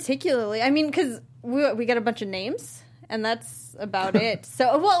 Not particularly. I mean, because we got a bunch of names, and that's about it.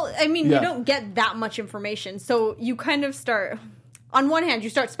 So, well, I mean, you don't get that much information. So you kind of start... On one hand, you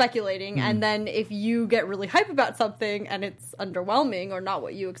start speculating, and then if you get really hype about something and it's underwhelming or not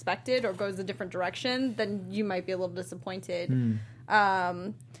what you expected or goes a different direction, then you might be a little disappointed.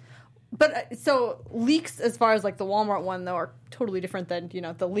 But so leaks, as far as like the Walmart one, though, are totally different than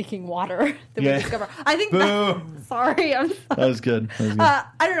the leaking water that we discover. I think. Sorry, I'm sorry. That was good. I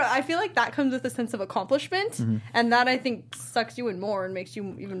don't know. I feel like that comes with a sense of accomplishment, and that I think sucks you in more and makes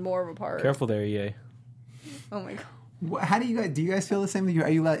you even more of a part. Careful there, EA. Oh my god. How do you guys feel the same? Are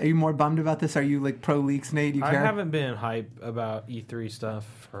you more bummed about this? Are you like pro leaks, Nate? Do you care? I haven't been hype about E3 stuff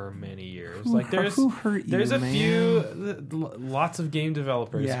for many years. Who hurt you? There's a few, lots of game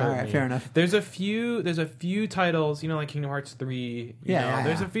developers. Yeah, hurt all right, me. fair enough. There's a few titles, like Kingdom Hearts 3.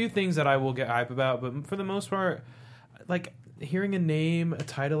 There's a few things that I will get hype about, but for the most part, like hearing a name, a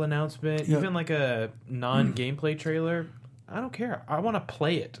title announcement, even like a non-gameplay trailer. I don't care. I want to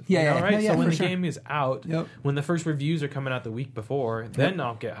play it. Right? So when the game is out, when the first reviews are coming out the week before, then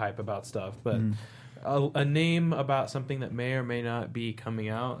I'll get hype about stuff. But a name about something that may or may not be coming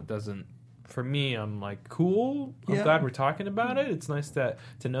out doesn't. For me, I'm like, cool. I'm glad we're talking about it. It's nice to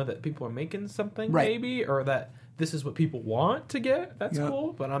know that people are making something, maybe, or that this is what people want to get. That's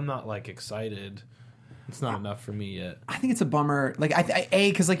cool. But I'm not like excited. It's not enough for me yet. I think it's a bummer. Like,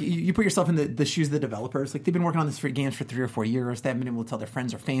 because like you put yourself in the shoes of the developers. Like, they've been working on this for games for 3 or 4 years. They haven't been able to tell their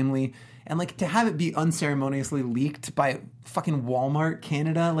friends or family, and like to have it be unceremoniously leaked by fucking Walmart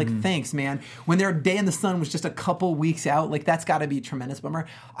Canada. Like, thanks, man. When their Day in the Sun was just a couple weeks out, like that's got to be a tremendous bummer.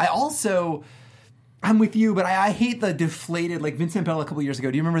 I'm with you, but I hate the deflated, like Vincent Bell a couple years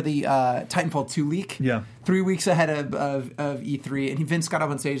ago. Do you remember the Titanfall 2 leak? Yeah. 3 weeks ahead of E3, and Vince got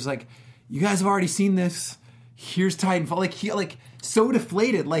up on stage like, you guys have already seen this. Here's Titanfall. Like, he so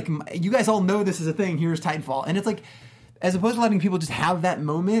deflated. Like, you guys all know this is a thing. Here's Titanfall. And it's like, as opposed to letting people just have that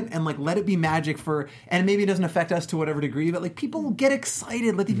moment and like let it be magic and maybe it doesn't affect us to whatever degree, but like people get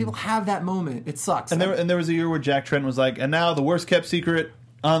excited. Let these people have that moment. It sucks. And there was a year where Jack Trent was like, and now the worst kept secret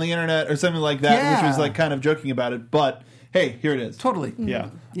on the internet or something like that, which was like kind of joking about it. But hey, here it is. Totally. Yeah.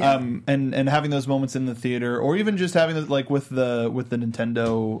 And having those moments in the theater, or even just having it like with the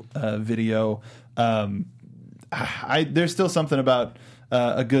Nintendo video, there's still something about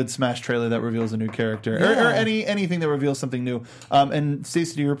a good Smash trailer that reveals a new character, or anything that reveals something new. And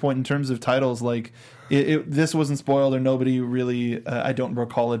Stacey, to your point, in terms of titles, like this wasn't spoiled, or nobody really. I don't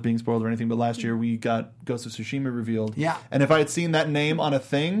recall it being spoiled or anything. But last year we got Ghost of Tsushima revealed. Yeah. And if I had seen that name on a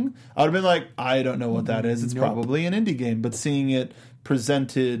thing, I would have been like, I don't know what that is. It's probably an indie game. But seeing it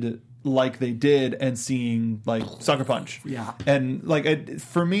presented like they did, and seeing like Sucker Punch, and like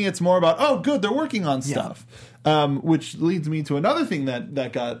for me, it's more about, oh, good, they're working on stuff. Which leads me to another thing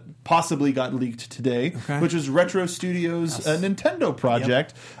that possibly got leaked today, which is Retro Studios' Nintendo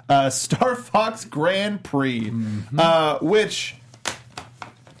project, Star Fox Grand Prix, which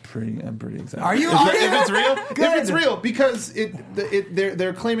I'm pretty excited. Are you? If it's real, if it's real, because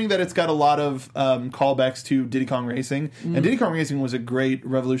they're claiming that it's got a lot of callbacks to Diddy Kong Racing, and Diddy Kong Racing was a great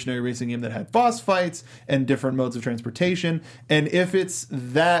revolutionary racing game that had boss fights and different modes of transportation. And if it's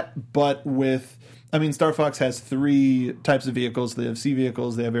that, but with Star Fox has 3 types of vehicles. They have sea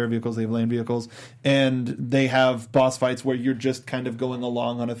vehicles, they have air vehicles, they have land vehicles, and they have boss fights where you're just kind of going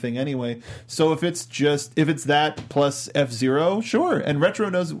along on a thing anyway. So if it's that plus F-Zero, sure. And Retro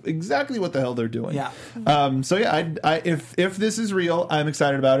knows exactly what the hell they're doing. Yeah. If this is real, I'm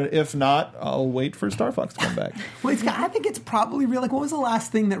excited about it. If not, I'll wait for Star Fox to come back. Well, I think it's probably real. Like, what was the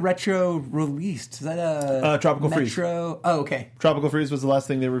last thing that Retro released? Is that Tropical Freeze? Oh, okay. Tropical Freeze was the last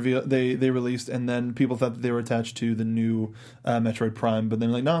thing they released, and then people thought that they were attached to the new Metroid Prime, but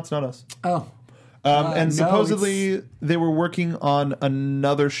then like, no, it's not us. Oh. And supposedly they were working on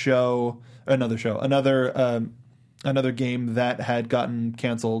another game that had gotten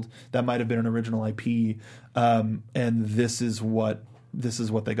canceled that might have been an original IP, and this is what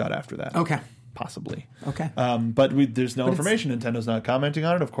they got after that. Okay. Possibly. Okay. But there's no information. Nintendo's not commenting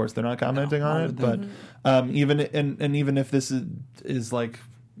on it. Of course, they're not commenting on it. But even if this is like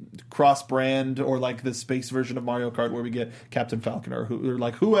cross-brand, or like the space version of Mario Kart where we get Captain Falcon or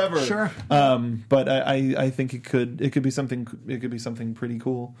like whoever. Sure. But I think it could be something. It could be something pretty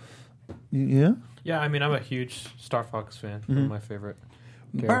cool. Yeah. Yeah, I'm a huge Star Fox fan. One of my favorite.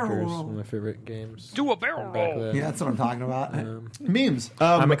 characters. One of my favorite games. Do a barrel Back roll. then. Yeah, that's what I'm talking about. Memes.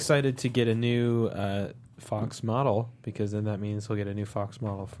 I'm excited to get a new Fox model because then that means we'll get a new Fox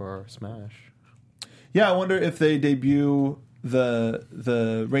model for Smash. Yeah, I wonder if they debut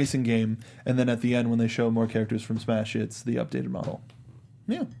the racing game, and then at the end when they show more characters from Smash, it's the updated model.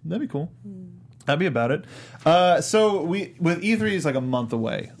 Yeah, that'd be cool. That'd be about it. So with E3 is like a month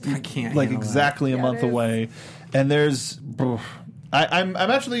away. I can't like handle exactly a Yeah, month it is. away, and there's. I'm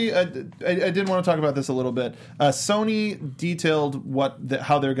actually I did want to talk about this a little bit. Sony detailed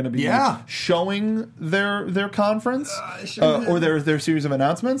how they're going to be Yeah. showing their conference sure or their series of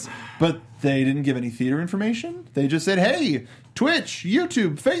announcements, but they didn't give any theater information. They just said, "Hey, Twitch,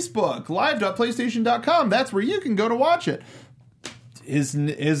 YouTube, Facebook, live.playstation.com. That's where you can go to watch it." Is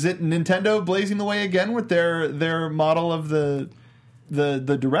it Nintendo blazing the way again with their model of the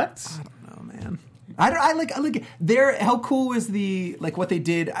directs? Oh man, I like their how cool was the like what they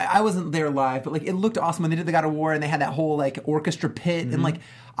did. I wasn't there live, but like it looked awesome when they did the God of War and they had that whole like orchestra pit and like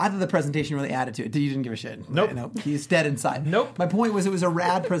I thought the presentation really added to it. You didn't give a shit. Nope. Nope. He's dead inside. Nope. My point was it was a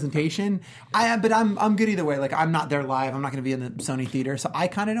rad presentation. But I'm good either way. Like I'm not there live. I'm not going to be in the Sony theater, so I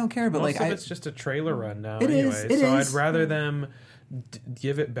kind of don't care. But Most like of it's just a trailer run now. It is, anyway, it so is. I'd rather them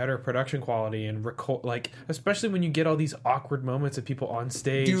give it better production quality and record, like especially when you get all these awkward moments of people on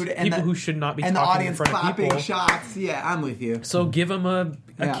stage, dude, and people who should not be and talking the audience in front of clapping people. shots. Yeah, I'm with you. So give them a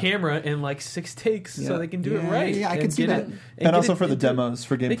Yeah. camera in like 6 takes Yeah. so they can do it Yeah, right. yeah, I and can see get that. it- And get also it for the into- demos,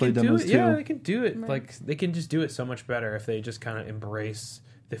 for they gameplay can do demos it, too. Yeah, they can do it. Like they can just do it so much better if they just kind of embrace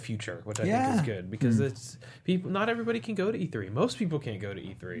the future, which I think Yeah. is good because it's people. Not everybody can go to E3. Most people can't go to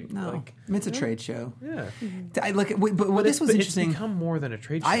E3. No, Like, I mean, it's a trade show. yeah. I look, but this was It's interesting. become more than a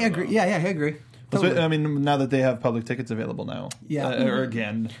trade show. I agree. though. Yeah, I agree. So, Totally. I mean, now that they have public tickets available now, Yeah. or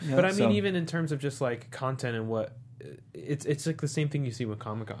again, But I mean, So- even in terms of just like content and what it's like the same thing you see with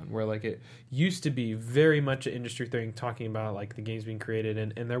Comic-Con, where like it used to be very much an industry thing talking about like the games being created,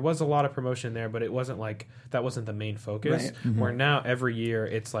 and there was a lot of promotion there, but it wasn't like that wasn't the main focus. Right. Mm-hmm. Where now every year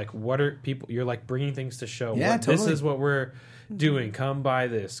it's like, what are people? You're like bringing things to show. Yeah, This totally. is what we're doing. Come buy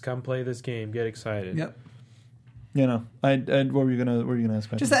this. Come play this game. Get excited. Yep. you know, what were you gonna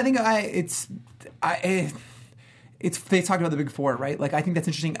ask? Just I think it's they talked about the big four, right? Like I think that's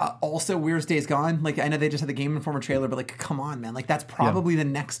interesting. Also, Where's Days Gone? Like I know they just had the Game Informer trailer, but like come on, man! Like that's probably the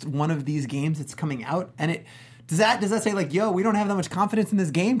next one of these games that's coming out, and it. Does that say like, yo, we don't have that much confidence in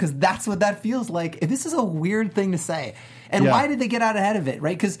this game? Because that's what that feels like. This is a weird thing to say. And Yeah. why did they get out ahead of it,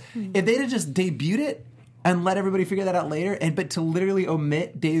 right? Because if they'd have just debuted it and let everybody figure that out later, but to literally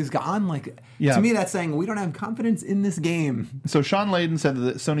omit Days Gone, like Yeah. to me that's saying we don't have confidence in this game. So Sean Layden said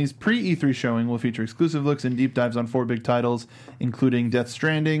that Sony's pre-E3 showing will feature exclusive looks and deep dives on 4 big titles, including Death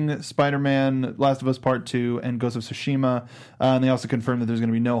Stranding, Spider-Man, Last of Us Part 2, and Ghost of Tsushima. And they also confirmed that there's going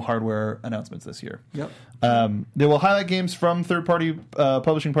to be no hardware announcements this year. Yep. They will highlight games from third-party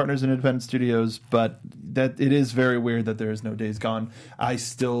publishing partners and independent studios, but that it is very weird that there is no Days Gone. I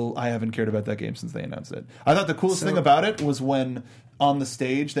haven't cared about that game since they announced it. I thought the coolest thing about it was when on the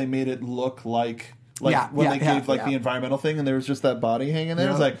stage they made it look like when they gave the environmental thing and there was just that body hanging there.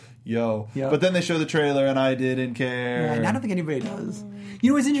 It was like, yo. Yeah. But then they showed the trailer and I didn't care. Yeah, and I don't think anybody does. You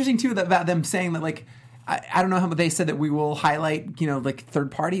know what's interesting too about them saying that like I don't know how they said that we will highlight like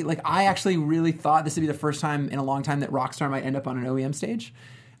third party. Like I actually really thought this would be the first time in a long time that Rockstar might end up on an OEM stage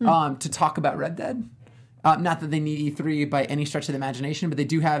to talk about Red Dead. Not that they need E3 by any stretch of the imagination, but they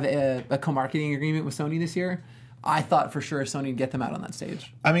do have a co-marketing agreement with Sony this year. I thought for sure Sony would get them out on that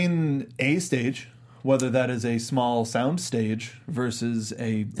stage. I mean, a stage, whether that is a small sound stage versus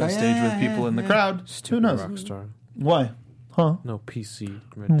a stage with people in the crowd, who knows? Rockstar. Why? Huh? No PC.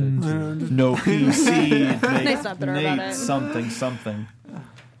 Red Dead 2. No PC. Nate's not bitter about it. Something.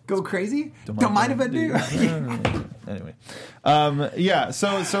 Go crazy? Don't mind if I do. Anyway,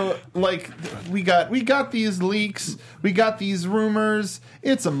 so like we got these leaks, we got these rumors.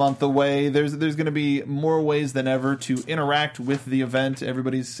 It's a month away. There's going to be more ways than ever to interact with the event.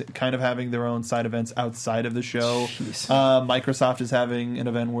 Everybody's kind of having their own side events outside of the show. Microsoft is having an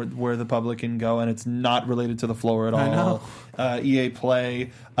event where the public can go, and it's not related to the floor at all. know. EA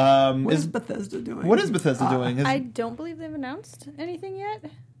Play. What is Bethesda doing? What is Bethesda doing? I don't believe they've announced anything yet.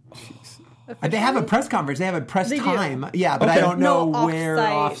 They have a press conference. They have a press They do. time. Yeah, but I Okay. don't know No, where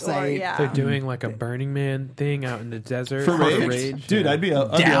off-site or- offsite. yeah. They're doing like a Burning Man thing out in the desert for Rage? Dude, Yeah. I'd be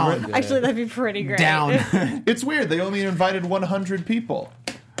over Down. it. Actually, that'd be pretty great. Down. It's weird. They only invited 100 people.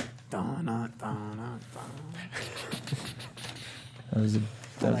 Dun-dun-dun-dun-dun. That was a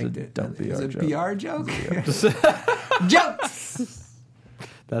I liked it. dumb It was PR a joke. PR joke. Jokes.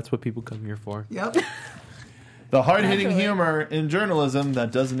 That's what people come here for. Yep. The hard-hitting Naturally. humor in journalism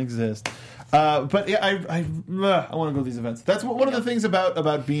that doesn't exist. But yeah, I want to go to these events. That's one of the things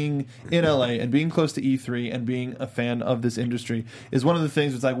about being in LA and being close to E3 and being a fan of this industry is one of the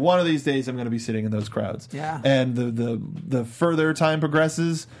things. It's like one of these days I'm going to be sitting in those crowds. Yeah. And the further time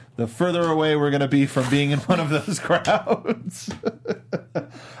progresses, the further away we're going to be from being in one of those crowds.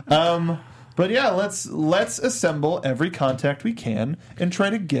 But yeah, let's assemble every contact we can and try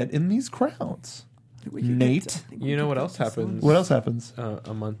to get in these crowds. Nate, You know what else happens? what else happens?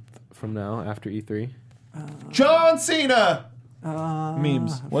 A month from now after E3? John Cena.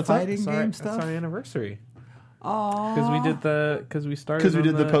 Memes. What's that? fighting Sorry, game it's stuff? our anniversary. Oh, Because we started 'Cause we on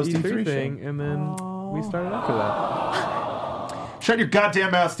did the post E3 E3 thing, and then we started after that. Shut your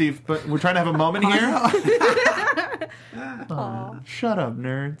goddamn mouth, Steve. But we're trying to have a moment here. Shut up,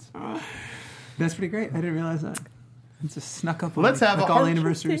 nerds. that's pretty great. I didn't realize that. It just snuck up on Let's me, have like a all heart-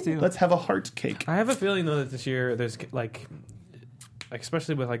 anniversaries do. Let's have a heart cake. I have a feeling though that this year there's like,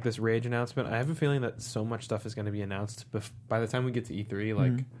 especially with like this Rage announcement, I have a feeling that so much stuff is going to be announced by the time we get to E3.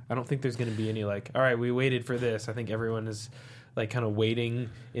 Like, I don't think there's going to be any like, all right, we waited for this. I think everyone is like kind of waiting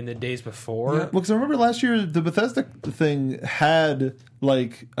in the days before. Well, because I remember last year the Bethesda thing had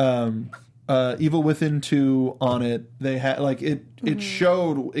like Evil Within 2 on it. They had like it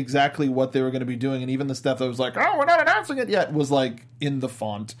showed exactly what they were going to be doing, and even the stuff that was like, oh, we're not announcing it yet, was like in the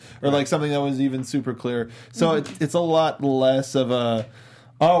font or like something that was even super clear. So it's a lot less of a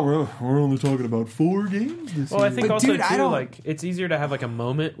we're only talking about 4 games this Well, I year. think But also dude, I too, don't- like it's easier to have like a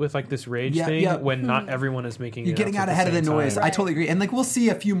moment with like this Rage Yeah, thing yeah. when not everyone is making. You're getting out ahead of the noise. I Right. totally agree. And like we'll see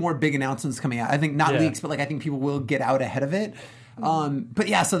a few more big announcements coming out. I think not Yeah. leaks, but like I think people will get out ahead of it. But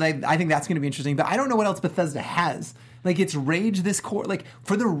yeah, so I think that's going to be interesting. But I don't know what else Bethesda has. Like it's Rage this core. Like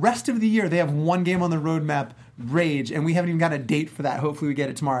for the rest of the year, they have one game on the roadmap, Rage, and we haven't even got a date for that. Hopefully, we get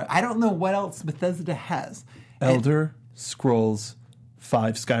it tomorrow. I don't know what else Bethesda has. Elder Scrolls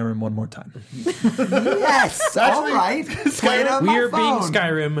 5 Skyrim one more time. Yes, all Actually, right. Play it on We my are being phone.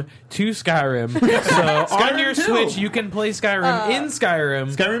 Skyrim to Skyrim. So on your 2. Switch, you can play Skyrim in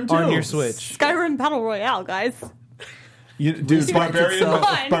Skyrim. Skyrim 2. on your Switch. Skyrim Battle Royale, guys. Dude, Barbarian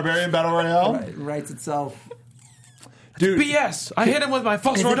itself. Barbarian Battle Royale. It writes itself. Dude, BS. I hit him with my Is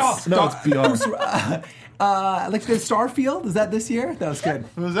phosphor it dot. no, it's BR. Like the Starfield. Is that this year? That was good.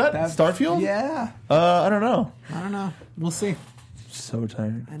 Was that Starfield? Yeah. I don't know. I don't know. We'll see. So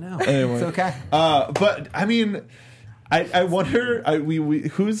tired. I know. Anyway. It's okay. But I mean, I wonder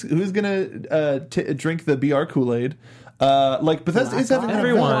who's gonna drink the BR Kool-Aid. Like Bethesda is having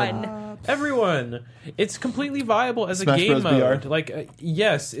Everyone. It's completely viable as Smash a game Bros. mode. BR. Like,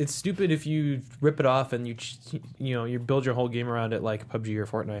 yes, it's stupid if you rip it off and you build your whole game around it like PUBG or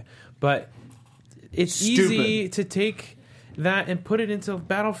Fortnite. But it's Stupid. easy to take that and put it into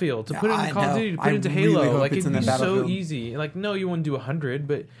Battlefield, to put it I into Call of know. Duty, to put I it into really Halo. hope Like it's it'd in be the so Battlefield. easy. Like, no, you wouldn't do 100,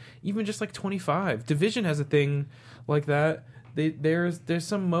 but even just like 25. Division has a thing like that. There's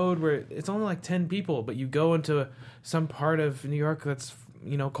some mode where it's only like 10 people, but you go into some part of New York that's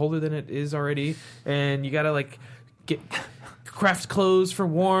colder than it is already, and you gotta like get craft clothes for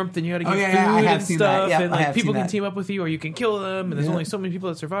warmth, and you gotta get yeah, I food have and seen that. stuff, Yep, and I like have people seen can that. team up with you, or you can kill them, and there's Yeah. only so many people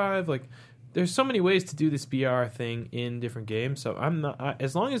that survive. Like, there's so many ways to do this BR thing in different games. So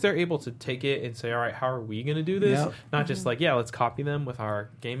as long as they're able to take it and say, all right, how are we gonna do this? Yep. Not just like, yeah, let's copy them with our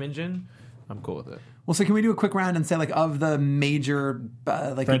game engine. I'm cool with it. Well, so can we do a quick round and say like of the major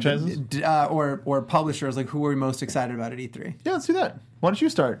like Franchises? or publishers, like who are we most excited about at E3? Yeah, let's do that. Why don't you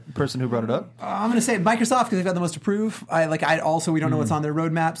start, person who brought it up? I'm going to say Microsoft because they've got the most to prove. We don't know what's on their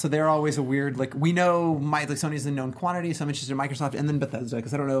roadmap, so they're always a weird. Like we know, Sony's a known quantity, so I'm interested in Microsoft and then Bethesda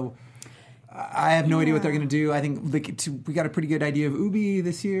because I don't know. I have no idea what they're going to do. I think we got a pretty good idea of Ubi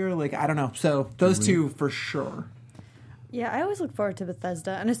this year. Like I don't know, so those two for sure. Yeah, I always look forward to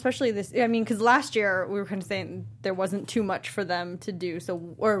Bethesda, and especially this. I mean, because last year we were kind of saying there wasn't too much for them to do. So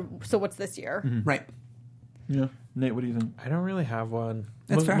what's this year? Right. Yeah, Nate, what do you think? I don't really have one.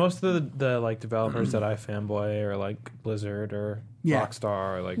 That's fair. Most of the like developers that I fanboy are like Blizzard or Yeah.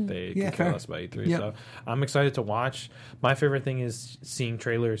 Rockstar, or like they Yeah, can kill fair. us by E3. Yep. So I'm excited to watch. My favorite thing is seeing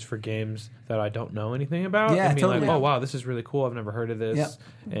trailers for games that I don't know anything about, Yeah, and being totally. like, oh wow, this is really cool. I've never heard of this,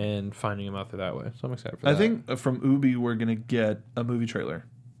 Yep. and finding them out through that way. So I'm excited for I that. think from Ubi we're gonna get a movie trailer.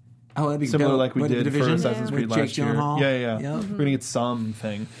 Oh, that'd be Similar dope. like we What, did Division? for Assassin's With Creed Jake last year. Gyllenhaal? Yeah. Yep. We're gonna get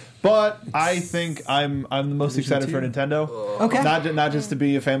something. But I think I'm the most Division excited for 2. Nintendo. Okay. Not just to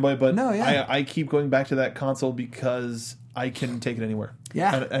be a fanboy, but No, yeah. I keep going back to that console because I can take it anywhere.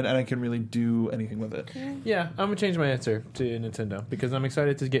 Yeah. and I can really do anything with it. Yeah, I'm gonna change my answer to Nintendo because I'm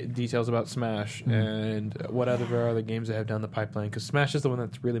excited to get details about Smash and what other games they have down the pipeline. Because Smash is the one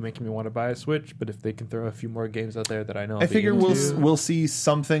that's really making me want to buy a Switch. But if they can throw a few more games out there that I know, I figure we'll see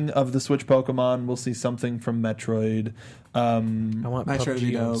something of the Switch Pokemon. We'll see something from Metroid. I want Might try to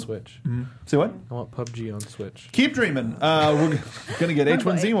be PUBG on dope. Switch. Say what? I want PUBG on Switch. Keep dreaming. We're gonna get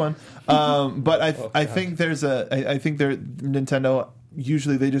H1Z1, but I think there's I think Nintendo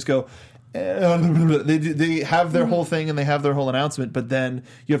usually they just go. They have their whole thing and they have their whole announcement, but then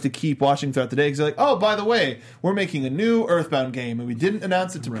you have to keep watching throughout the day because they're like, oh, by the way, we're making a new Earthbound game and we didn't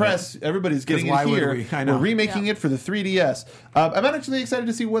announce it to press. Everybody's getting why it would here. we? I know. We're remaking it for the 3DS. I'm actually excited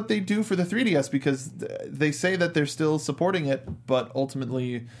to see what they do for the 3DS because they say that they're still supporting it, but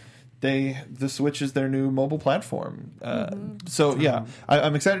ultimately the Switch is their new mobile platform. So yeah,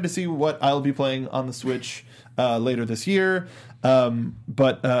 I'm excited to see what I'll be playing on the Switch later this year.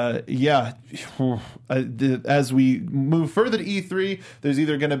 Yeah, as we move further to E3, there's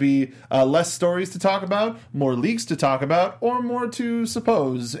either going to be less stories to talk about, more leaks to talk about, or more to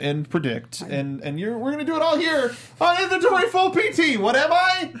suppose and predict. And we're going to do it all here on Inventory Full PT. What am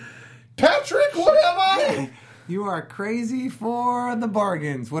I? Patrick, what am I? You are crazy for the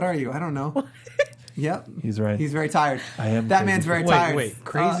bargains. What are you? I don't know. Yep. He's right. He's very tired. I am That crazy man's very Wait, tired.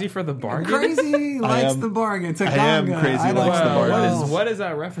 crazy for the bargain? Crazy likes the bargain. I am crazy I don't likes the know. bargain. What is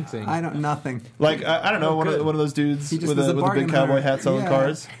that referencing? I don't nothing. Like, I don't know, one of those dudes He just with was a a big bargain cowboy hunter. hat selling Yeah.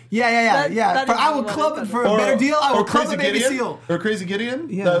 cars. Yeah. That For is I will what club it it is. for a better deal. I will club Crazy a baby Gideon? seal. Or Crazy Gideon?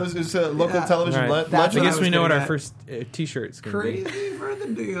 Yeah. That was a local Yeah. television Right. That's I legend. what guess we know what our getting first T-shirt's going to be. Crazy for the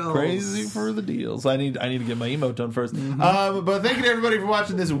deal. Crazy for the deals. I need to get my emote done first. But thank you to everybody for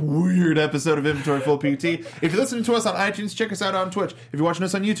watching this weird episode of Inventory Full PT. If you're listening to us on iTunes, check us out on Twitch. If you're watching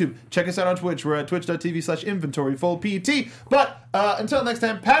us on YouTube, check us out on Twitch. We're at twitch.tv/inventoryfullpt. But until next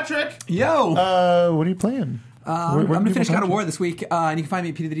time, Patrick. Yo. What are you playing? I'm going to finish God of War this week, and you can find me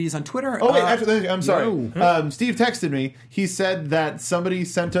at Peter the D's on Twitter. Oh, wait, actually, I'm sorry. yo. Steve texted me. He said that somebody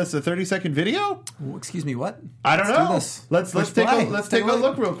sent us a 30-second video. Oh, excuse me, what? I don't Let's know. do this. Let's Push take play. let's take a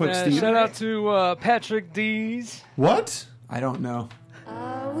look real quick, Steve. Shout out to Patrick D's. What? I don't know.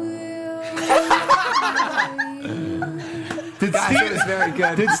 Did Guys, it was very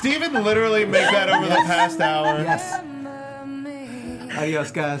good. Did Steven literally make that over the past hour? Yes. Adios,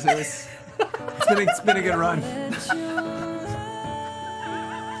 guys. It's been a good run.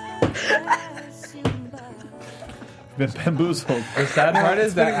 Been bamboozled. The sad part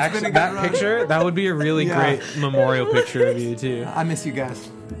is that it's been a good that run. picture, that would be a really Yeah. great memorial picture of you, too. I miss you guys.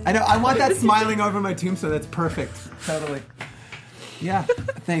 I know. I want that smiling over my tombstone. That's perfect. Totally. Yeah.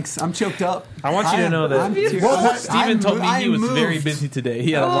 Thanks. I'm choked up. I want you to know that Steven told me he was very busy today.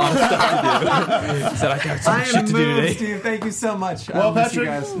 He had a lot of stuff to do. He said, I got some I shit am to do moved, today. Steve. Thank you so much. Well, I miss you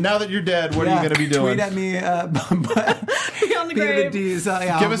Patrick, guys. now that you're dead, what are you going to be doing? Tweet at me. On the Peter the grave. D's.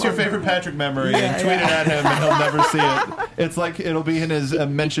 Yeah, Give us your favorite Patrick memory and tweet it at him, and he'll never see it. It's like it'll be in his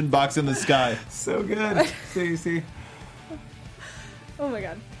mention box in the sky. So good. See. Oh my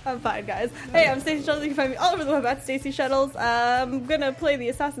god. I'm fine, guys. Hey, I'm Stacey Shuttles. You can find me all over the web at Stacey Shuttles. I'm gonna play the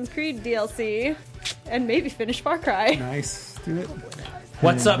Assassin's Creed DLC and maybe finish Far Cry. Nice. Do it.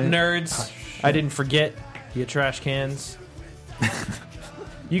 What's up, nerds? I didn't forget, you trash cans.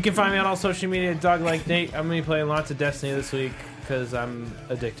 You can find me on all social media, Dog Like Nate. I'm going to be playing lots of Destiny this week because I'm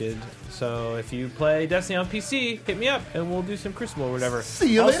addicted. So if you play Destiny on PC, hit me up and we'll do some Crucible or whatever.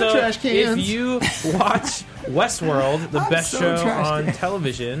 See you also, later, trash cans. If you watch Westworld, the I'm best so show trash on can.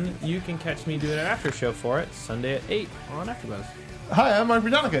 television, you can catch me doing an after show for it Sunday at 8 on AfterBuzz. Hi, I'm Mark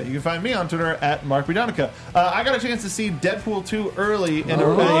Bridonica. You can find me on Twitter at Mark Bridonica. I got a chance to see Deadpool 2 early, and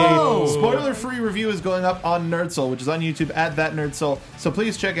a spoiler-free review is going up on Nerdsoul, which is on YouTube at that Nerdsoul. So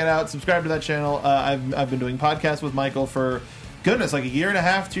please check it out. Subscribe to that channel. I've been doing podcasts with Michael for goodness, like a year and a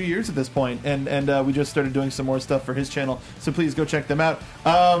half, 2 years at this point, and we just started doing some more stuff for his channel. So please go check them out.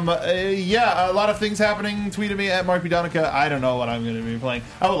 Yeah, a lot of things happening. Tweet at me at Mark Bridonica. I don't know what I'm going to be playing.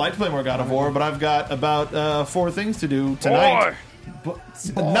 I would like to play more God of War, but I've got about 4 things to do tonight.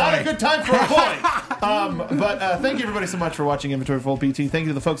 Not a good time for a boy. But thank you everybody so much for watching Inventory Full PT. Thank you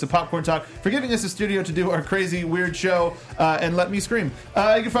to the folks at Popcorn Talk for giving us a studio to do our crazy weird show and let me scream.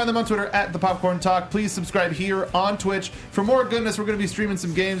 You can find them on Twitter at the Popcorn Talk. Please subscribe here on Twitch for more goodness. We're going to be streaming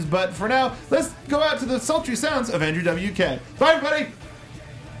some games, but for now, let's go out to the sultry sounds of Andrew WK. Bye, everybody.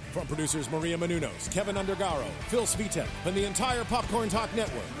 From producers Maria Menounos, Kevin Undergaro, Phil Svitek, and the entire Popcorn Talk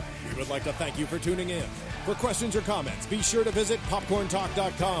Network, we would like to thank you for tuning in. For questions or comments, be sure to visit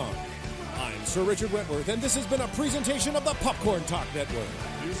popcorntalk.com. I'm Sir Richard Wentworth, and this has been a presentation of the Popcorn Talk Network.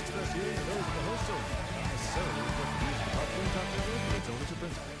 Views expressed here are those of the hosts only, not necessarily reflect the views of the Popcorn Talk Network or its owners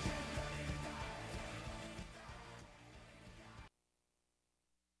principle.